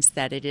sense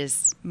that it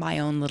is my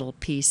own little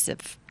piece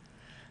of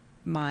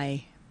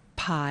my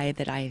pie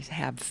that I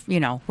have,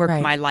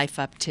 worked my life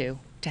up to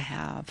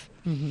have.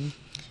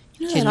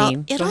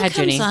 It all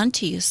comes on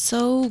to you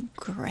so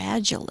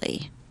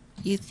gradually.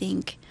 You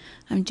think,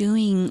 I'm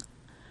doing,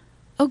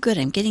 oh good,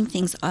 I'm getting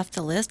things off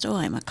the list. Oh,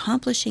 I'm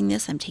accomplishing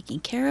this. I'm taking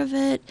care of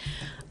it.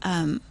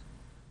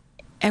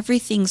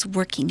 Everything's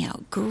working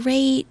out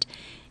great.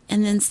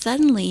 And then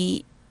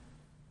suddenly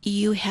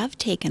you have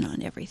taken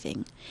on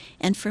everything.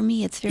 And for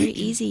me, it's very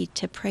easy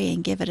to pray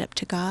and give it up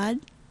to God,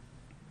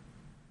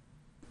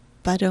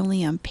 but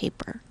only on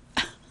paper.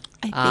 I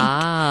think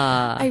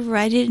I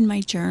write it in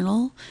my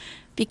journal,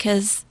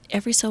 because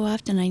every so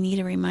often I need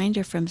a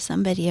reminder from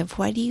somebody of,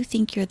 why do you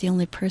think you're the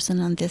only person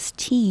on this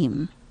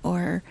team?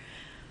 Or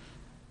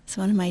So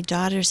one of my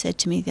daughters said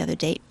to me the other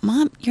day,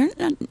 "Mom, you're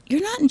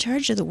not in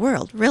charge of the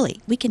world, really.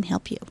 We can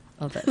help you."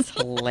 Oh, that's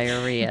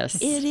hilarious.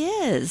 It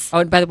is. Oh,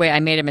 and by the way, I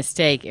made a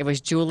mistake. It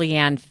was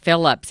Julianne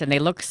Phillips, and they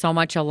look so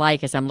much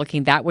alike as I'm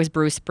looking. That was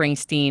Bruce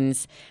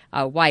Springsteen's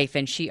wife,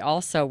 and she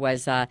also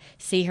was,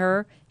 see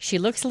her? She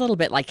looks a little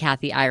bit like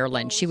Kathy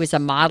Ireland. She was a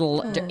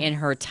model in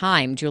her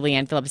time,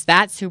 Julianne Phillips.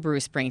 That's who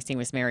Bruce Springsteen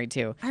was married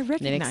to. I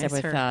recognize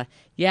her.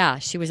 Yeah,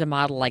 she was a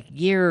model like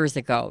years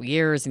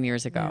and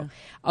years ago.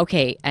 Yeah.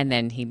 Okay, and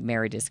then he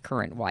married his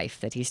current wife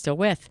that he's still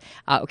with.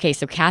 Okay,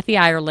 so Kathy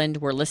Ireland,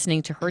 we're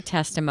listening to her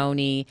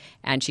testimony,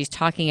 and she's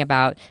talking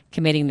about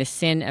committing the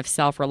sin of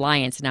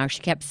self-reliance. Now, she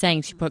kept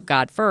saying she put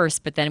God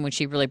first, but then when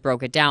she really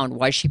broke it down,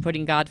 was she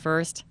putting God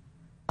first?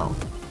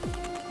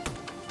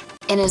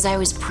 And as I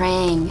was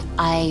praying,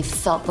 I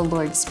felt the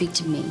Lord speak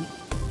to me.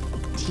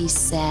 He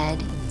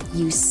said,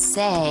 "You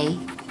say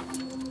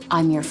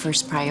I'm your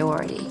first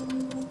priority,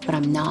 but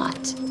I'm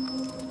not."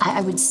 I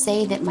would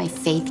say that my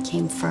faith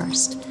came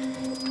first,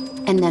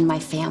 and then my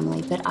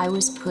family, but I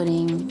was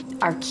putting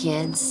our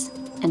kids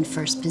in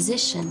first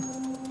position.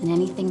 And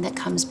anything that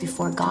comes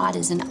before God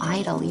is an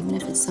idol, even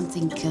if it's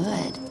something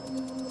good.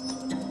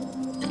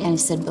 And I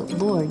said, "But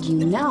Lord, you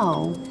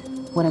know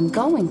what I'm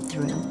going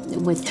through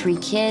with 3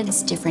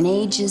 kids, different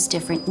ages,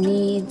 different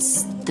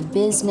needs, the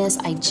business."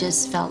 I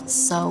just felt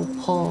so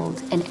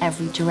pulled in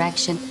every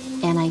direction.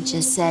 And I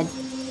just said,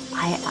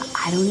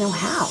 I don't know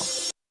how.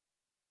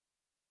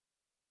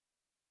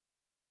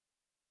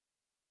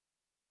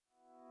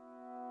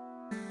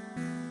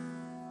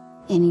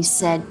 And he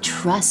said,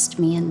 "Trust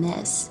me in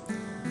this.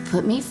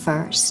 Put me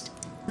first,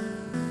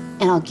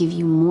 and I'll give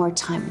you more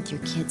time with your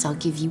kids. I'll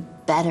give you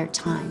better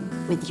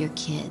time with your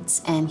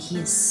kids." And he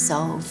is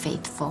so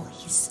faithful.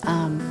 He's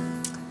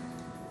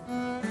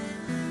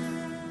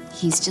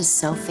just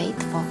so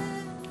faithful.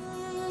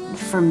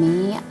 For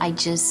me, I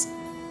just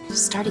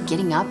started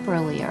getting up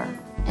earlier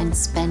and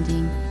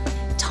spending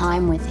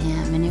time with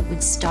him, and it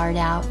would start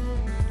out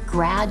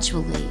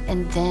gradually,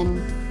 and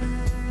then,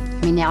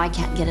 now I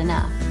can't get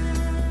enough.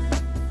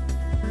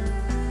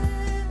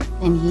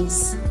 And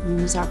he's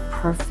our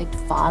perfect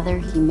father.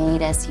 He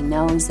made us, he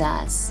knows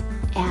us.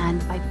 And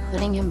by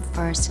putting him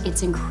first,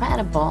 it's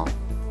incredible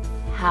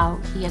how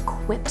he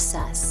equips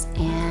us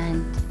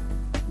and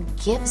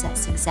gives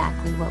us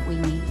exactly what we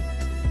need.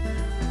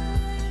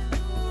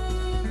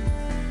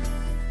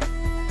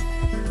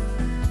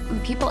 When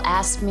people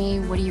ask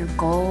me, what are your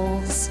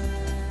goals?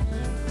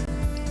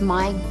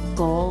 My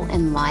goal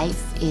in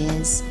life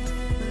is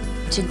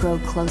to grow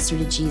closer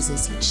to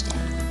Jesus each day.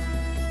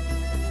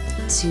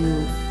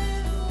 To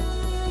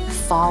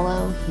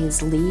follow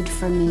his lead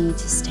for me,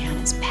 to stay on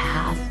his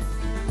path,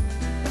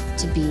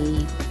 to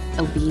be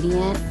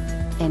obedient,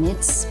 and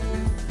it's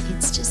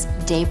just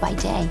day by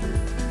day.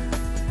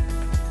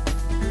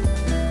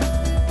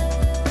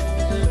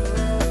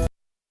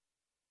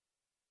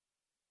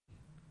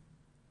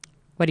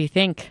 What do you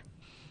think?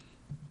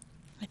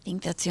 I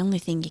think that's the only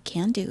thing you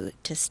can do,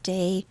 to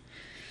stay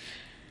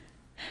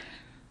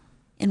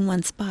in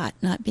one spot,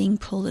 not being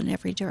pulled in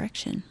every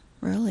direction,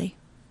 really.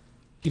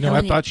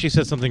 I thought she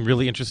said something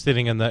really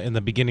interesting in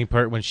the beginning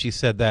part when she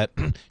said that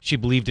she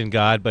believed in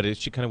God, but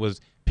she kind of was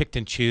picked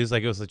and choose,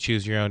 like it was the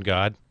choose your own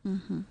God.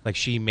 Mm-hmm. Like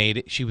she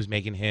was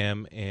making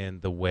him in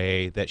the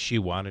way that she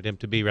wanted him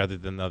to be rather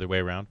than the other way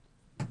around.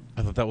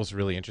 I thought that was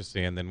really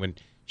interesting. And then when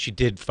she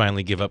did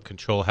finally give up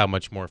control, how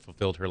much more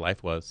fulfilled her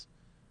life was,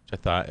 which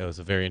I thought it was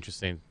a very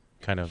interesting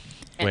kind of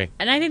way.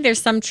 And I think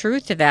there's some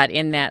truth to that,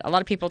 in that a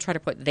lot of people try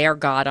to put their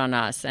God on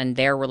us and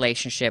their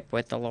relationship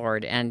with the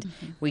Lord, and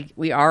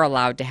we are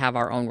allowed to have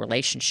our own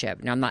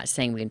relationship. Now, I'm not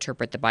saying we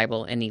interpret the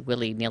Bible any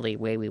willy-nilly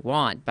way we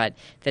want, but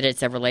that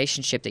it's a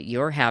relationship that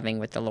you're having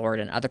with the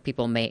Lord, and other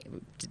people may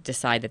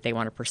decide that they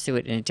want to pursue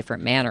it in a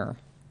different manner.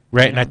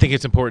 Right, and I think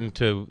it's important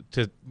to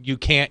you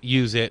can't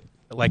use it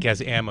like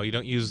as ammo. You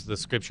don't use the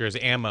scripture as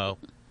ammo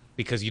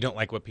because you don't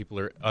like what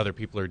other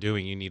people are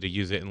doing. You need to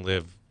use it and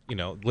live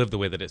the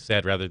way that it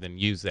said rather than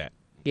use that.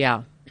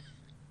 Yeah.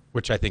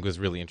 Which I think was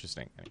really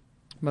interesting.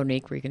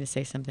 Monique, were you going to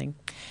say something?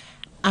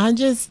 I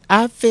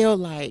feel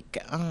like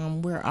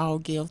we're all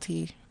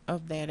guilty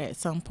of that at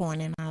some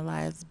point in our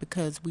lives,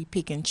 because we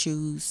pick and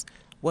choose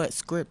what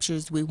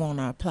scriptures we want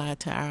to apply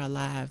to our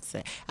lives.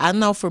 I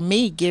know for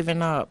me,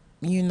 giving up,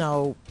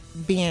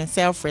 being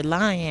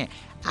self-reliant,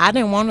 I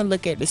didn't want to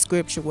look at the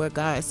scripture where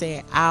God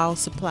said, "I'll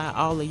supply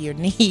all of your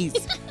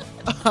needs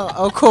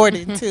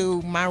according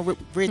to my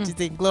riches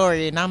and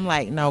glory." And I'm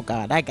like, "No,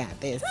 God, I got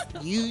this.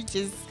 You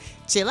just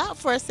chill out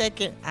for a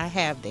second. I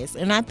have this."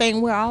 And I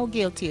think we're all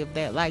guilty of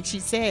that. Like she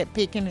said,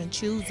 picking and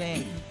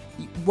choosing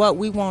what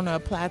we want to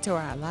apply to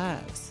our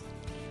lives.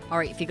 All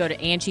right, if you go to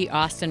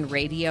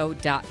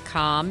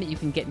angieaustinradio.com, you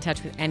can get in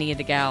touch with any of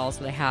the gals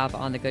that I have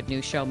on the Good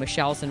News Show.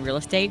 Michelle's in real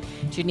estate.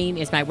 Janine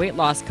is my weight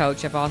loss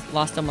coach. I've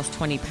lost almost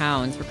 20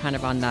 pounds. We're kind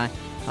of on the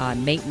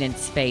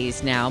maintenance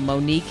phase now.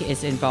 Monique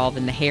is involved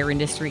in the hair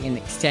industry and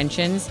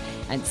extensions,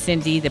 and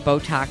Cindy, the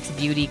Botox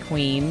beauty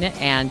queen,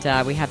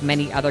 and we have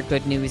many other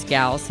good news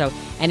gals. So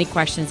any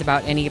questions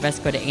about any of us,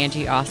 go to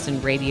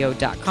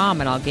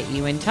AngieAustinRadio.com, and I'll get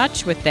you in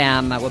touch with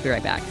them. We'll be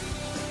right back.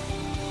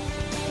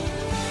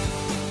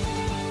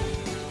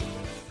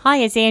 Hi,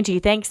 it's Angie.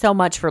 Thanks so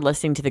much for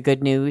listening to The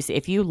Good News.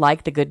 If you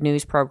like the Good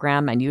News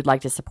program and you'd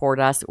like to support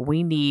us,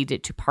 we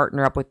need to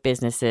partner up with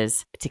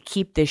businesses to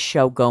keep this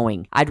show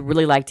going. I'd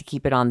really like to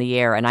keep it on the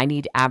air, and I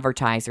need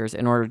advertisers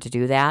in order to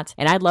do that.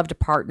 And I'd love to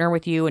partner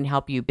with you and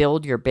help you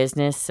build your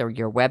business or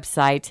your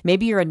website.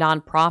 Maybe you're a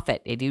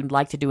nonprofit and you'd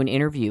like to do an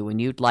interview and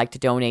you'd like to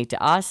donate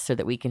to us so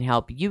that we can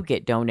help you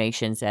get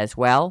donations as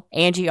well.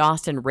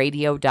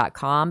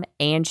 AngieAustinRadio.com,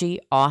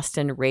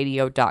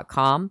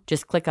 AngieAustinRadio.com.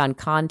 Just click on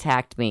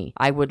Contact Me.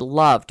 I would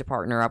love to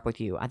partner up with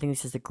you. I think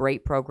this is a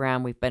great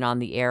program. We've been on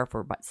the air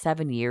for about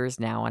 7 years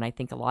now, and I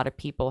think a lot of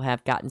people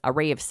have gotten a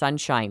ray of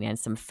sunshine and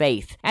some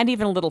faith and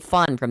even a little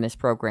fun from this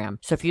program.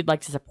 So if you'd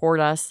like to support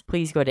us,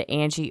 please go to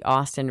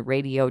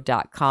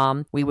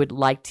AngieAustinRadio.com. We would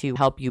like to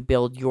help you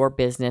build your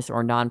business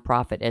or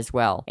nonprofit as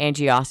well.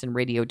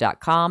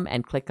 AngieAustinRadio.com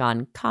and click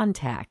on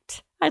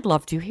Contact. I'd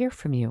love to hear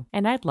from you,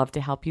 and I'd love to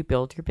help you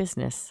build your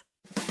business.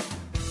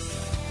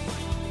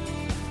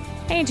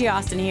 Angie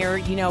Austin here.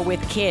 You know,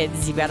 with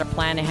kids, you've got to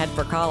plan ahead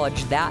for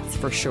college, that's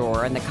for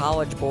sure. And the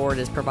College Board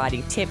is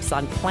providing tips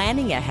on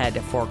planning ahead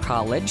for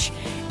college.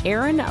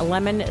 Erin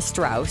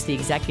Lemon-Strauss, the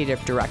Executive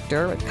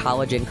Director of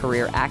College and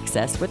Career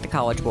Access with the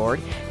College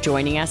Board,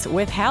 joining us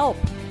with help.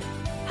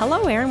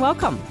 Hello, Erin.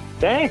 Welcome.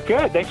 Thanks.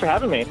 Good. Thanks for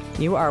having me.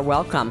 You are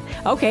welcome.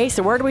 Okay,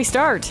 so where do we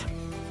start?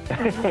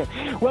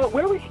 Well,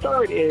 where we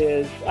start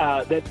is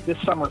that this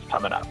summer's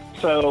coming up.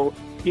 So,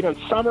 you know,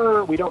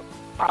 summer, we don't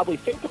probably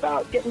think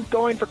about getting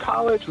going for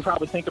college. We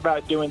probably think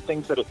about doing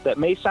things that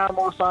may sound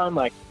more fun,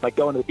 like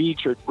going to the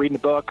beach or reading a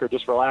book or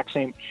just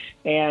relaxing.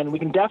 And we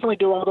can definitely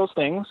do all those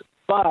things.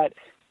 But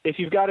if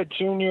you've got a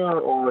junior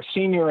or a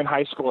senior in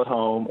high school at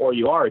home, or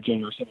you are a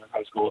junior or senior in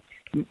high school,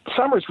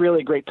 summer is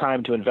really a great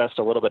time to invest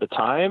a little bit of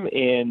time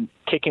in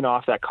kicking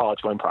off that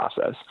college-going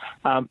process.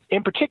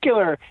 In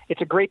particular,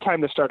 it's a great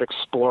time to start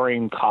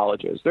exploring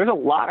colleges. There's a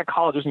lot of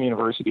colleges and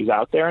universities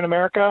out there in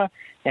America,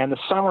 and the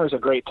summer is a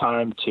great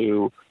time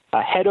to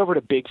head over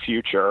to Big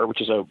Future,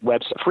 which is a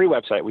free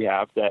website we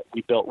have that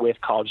we built with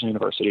colleges and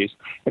universities,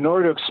 in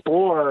order to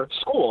explore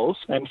schools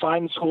and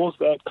find schools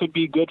that could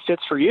be good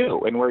fits for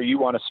you and where you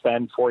want to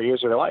spend 4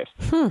 years of your life.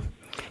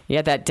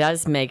 Yeah, that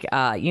does make,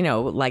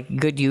 like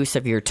good use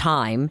of your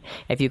time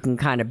if you can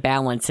kind of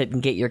balance it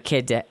and get your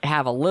kid to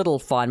have a little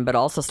fun, but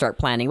also start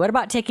planning. What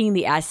about taking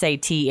the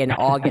SAT in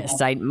August?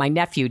 My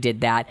nephew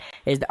did that.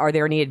 Are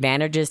there any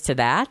advantages to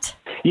that?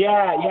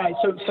 Yeah.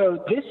 So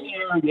this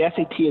year, the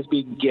SAT is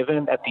being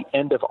given at the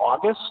end of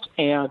August,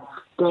 and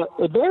the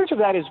advantage of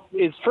that is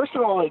first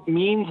of all, it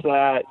means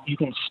that you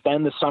can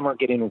spend the summer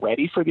getting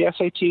ready for the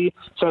SAT.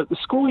 So the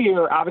school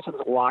year, obviously,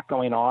 there's a lot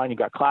going on. You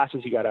got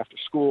classes, you got after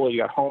school, you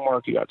got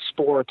homework, you got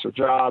sports or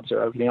jobs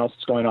or everything else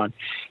that's going on.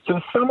 So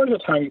the summer is a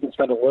time you can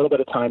spend a little bit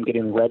of time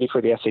getting ready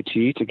for the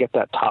SAT to get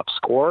that top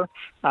score.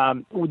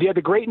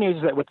 The great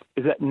news is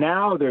that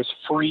now there's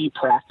free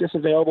practice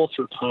available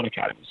through Khan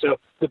Academy. So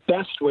the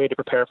best way to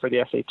prepare for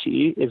the SAT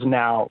is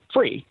now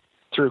free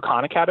through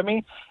Khan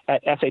Academy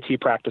at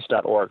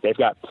satpractice.org. They've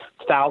got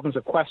thousands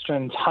of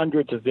questions,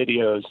 hundreds of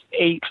videos,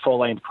 8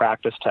 full-length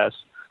practice tests,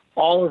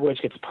 all of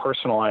which gets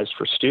personalized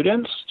for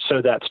students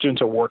so that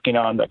students are working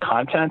on the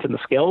content and the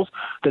skills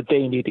that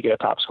they need to get a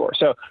top score.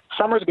 So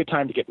summer's a good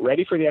time to get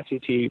ready for the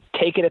SAT,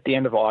 take it at the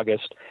end of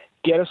August,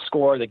 get a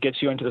score that gets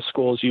you into the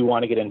schools you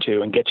want to get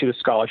into and get you the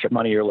scholarship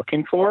money you're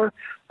looking for,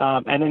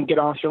 and then get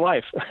on with your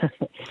life.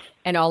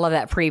 And all of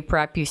that free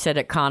prep you said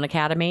at Khan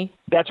Academy?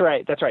 That's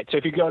right. So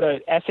if you go to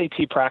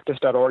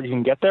satpractice.org, you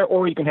can get there,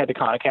 or you can head to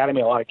Khan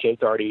Academy. A lot of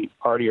kids already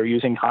are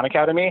using Khan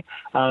Academy,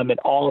 and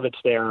all of it's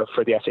there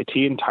for the SAT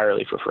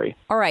entirely for free.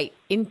 All right.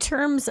 In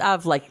terms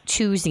of like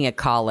choosing a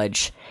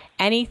college,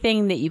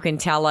 anything that you can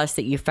tell us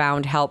that you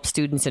found help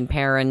students and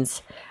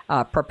parents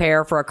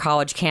prepare for a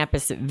college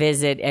campus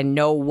visit and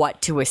know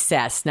what to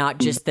assess, not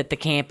just that the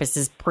campus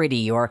is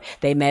pretty or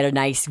they met a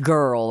nice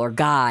girl or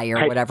guy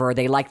or whatever, or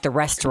they like the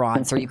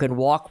restaurants or you can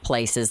walk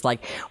places.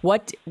 Like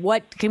what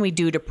can we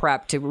do to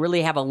prep to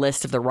really have a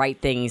list of the right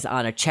things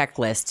on a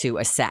checklist to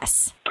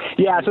assess?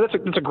 Yeah, so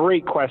that's a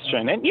great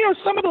question. And,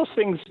 some of those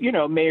things,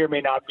 may or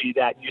may not be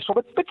that useful,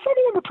 but some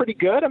of them are pretty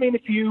good. I mean,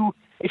 if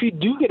you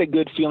do get a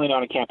good feeling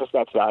on a campus,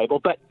 that's valuable.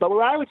 But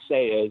what I would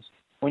say is,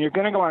 when you're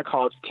going to go on a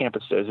college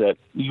campus visit,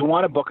 you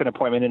want to book an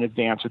appointment in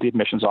advance with the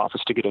admissions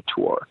office to get a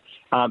tour.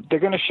 They're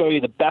going to show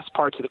you the best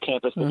parts of the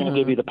campus. They're going to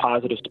give you the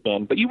positives to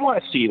spin, but you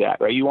want to see that,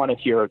 right? You want to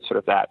hear sort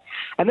of that.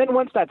 And then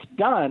once that's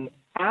done,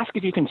 ask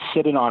if you can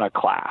sit in on a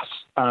class.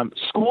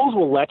 Schools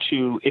will let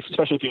you,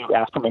 especially if you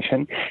ask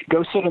permission,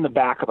 go sit in the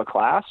back of a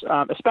class,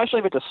 especially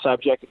if it's a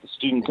subject that the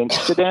student's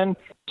interested in.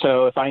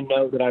 So if I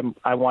know that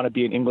I want to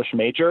be an English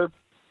major,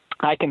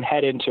 I can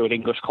head into an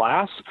English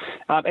class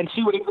and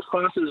see what English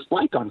class is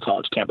like on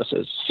college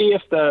campuses. See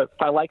if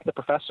I like the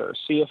professors.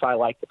 See if I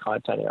like the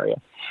content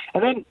area,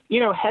 and then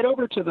head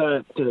over to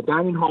the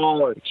dining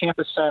hall or the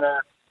campus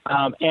center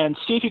and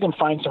see if you can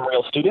find some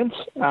real students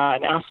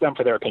and ask them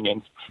for their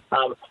opinions.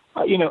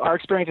 Our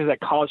experience is that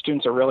college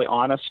students are really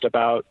honest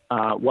about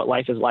what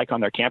life is like on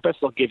their campus.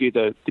 They'll give you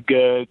the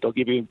good. They'll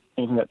give you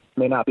anything that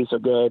may not be so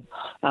good,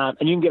 and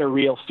you can get a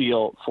real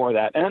feel for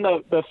that. And then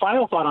the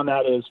final thought on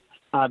that is.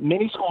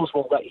 Many schools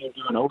will let you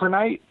do an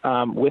overnight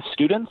with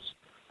students,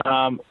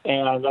 and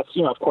that's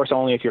of course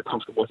only if you're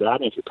comfortable with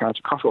that and if your parents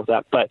are comfortable with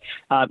that. But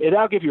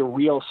that'll give you a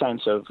real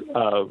sense of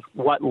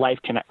what life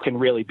can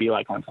really be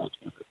like on college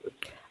campuses.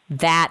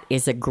 That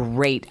is a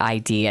great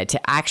idea, to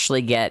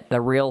actually get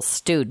the real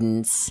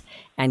students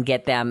and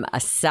get them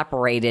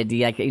separated,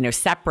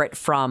 separate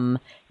from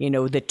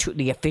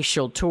the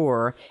official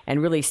tour, and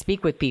really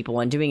speak with people.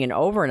 And doing an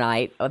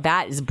overnight,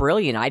 that is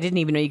brilliant. I didn't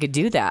even know you could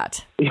do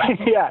that.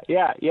 Yeah,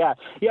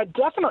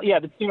 definitely. Yeah,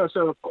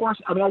 so of course,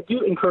 I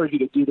do encourage you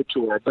to do the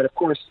tour, but of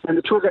course, and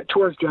the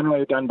tours generally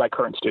are done by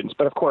current students.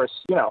 But of course,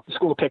 the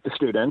school will pick the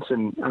students,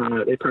 and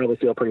they probably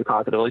feel pretty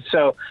positively.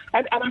 So,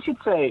 and I should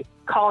say,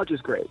 college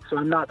is great. So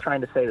I'm not trying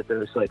to say that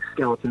there's like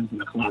skeletons in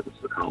the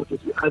closets of colleges.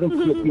 I think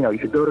you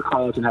should go to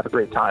college and have a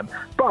great time,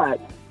 but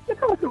it's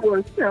also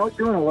worth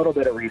doing a little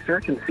bit of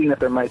research and seeing if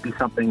there might be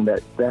something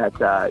that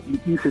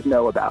you should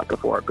know about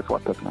before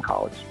picking a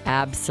college.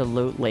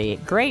 Absolutely.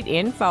 Great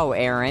info,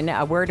 Aaron.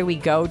 Where do we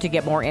go to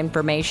get more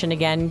information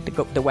again?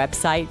 The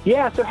website?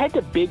 Yeah, so head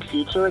to Big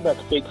Future.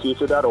 That's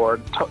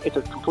bigfuture.org. It's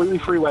a completely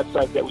free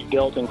website that we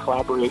built in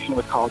collaboration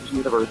with colleges and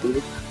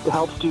universities to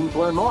help students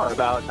learn more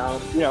about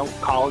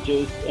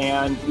colleges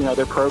and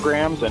their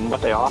programs and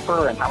what they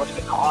offer and how much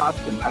they cost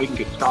and how you can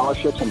get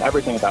scholarships and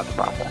everything about the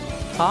process.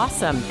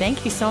 Awesome.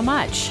 Thank you so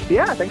much.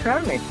 Yeah, thanks for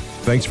having me.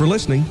 Thanks for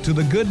listening to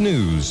The Good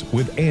News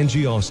with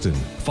Angie Austin.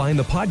 Find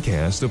the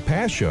podcast of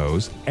past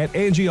shows at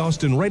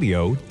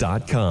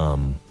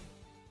angieaustinradio.com.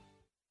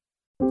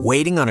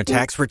 Waiting on a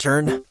tax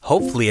return?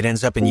 Hopefully it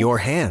ends up in your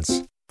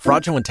hands.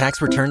 Fraudulent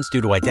tax returns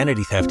due to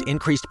identity theft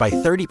increased by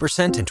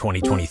 30% in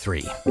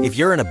 2023. If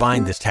you're in a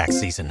bind this tax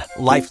season,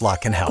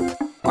 LifeLock can help.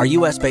 Our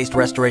U.S.-based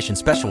restoration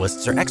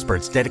specialists are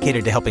experts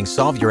dedicated to helping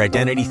solve your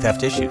identity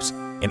theft issues.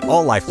 And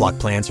all LifeLock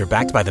plans are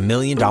backed by the $1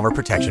 Million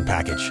Protection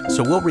Package.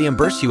 So we'll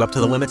reimburse you up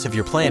to the limits of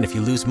your plan if you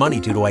lose money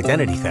due to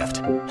identity theft.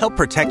 Help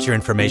protect your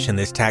information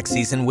this tax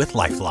season with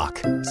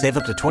LifeLock. Save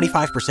up to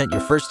 25% your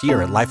first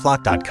year at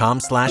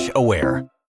LifeLock.com/aware.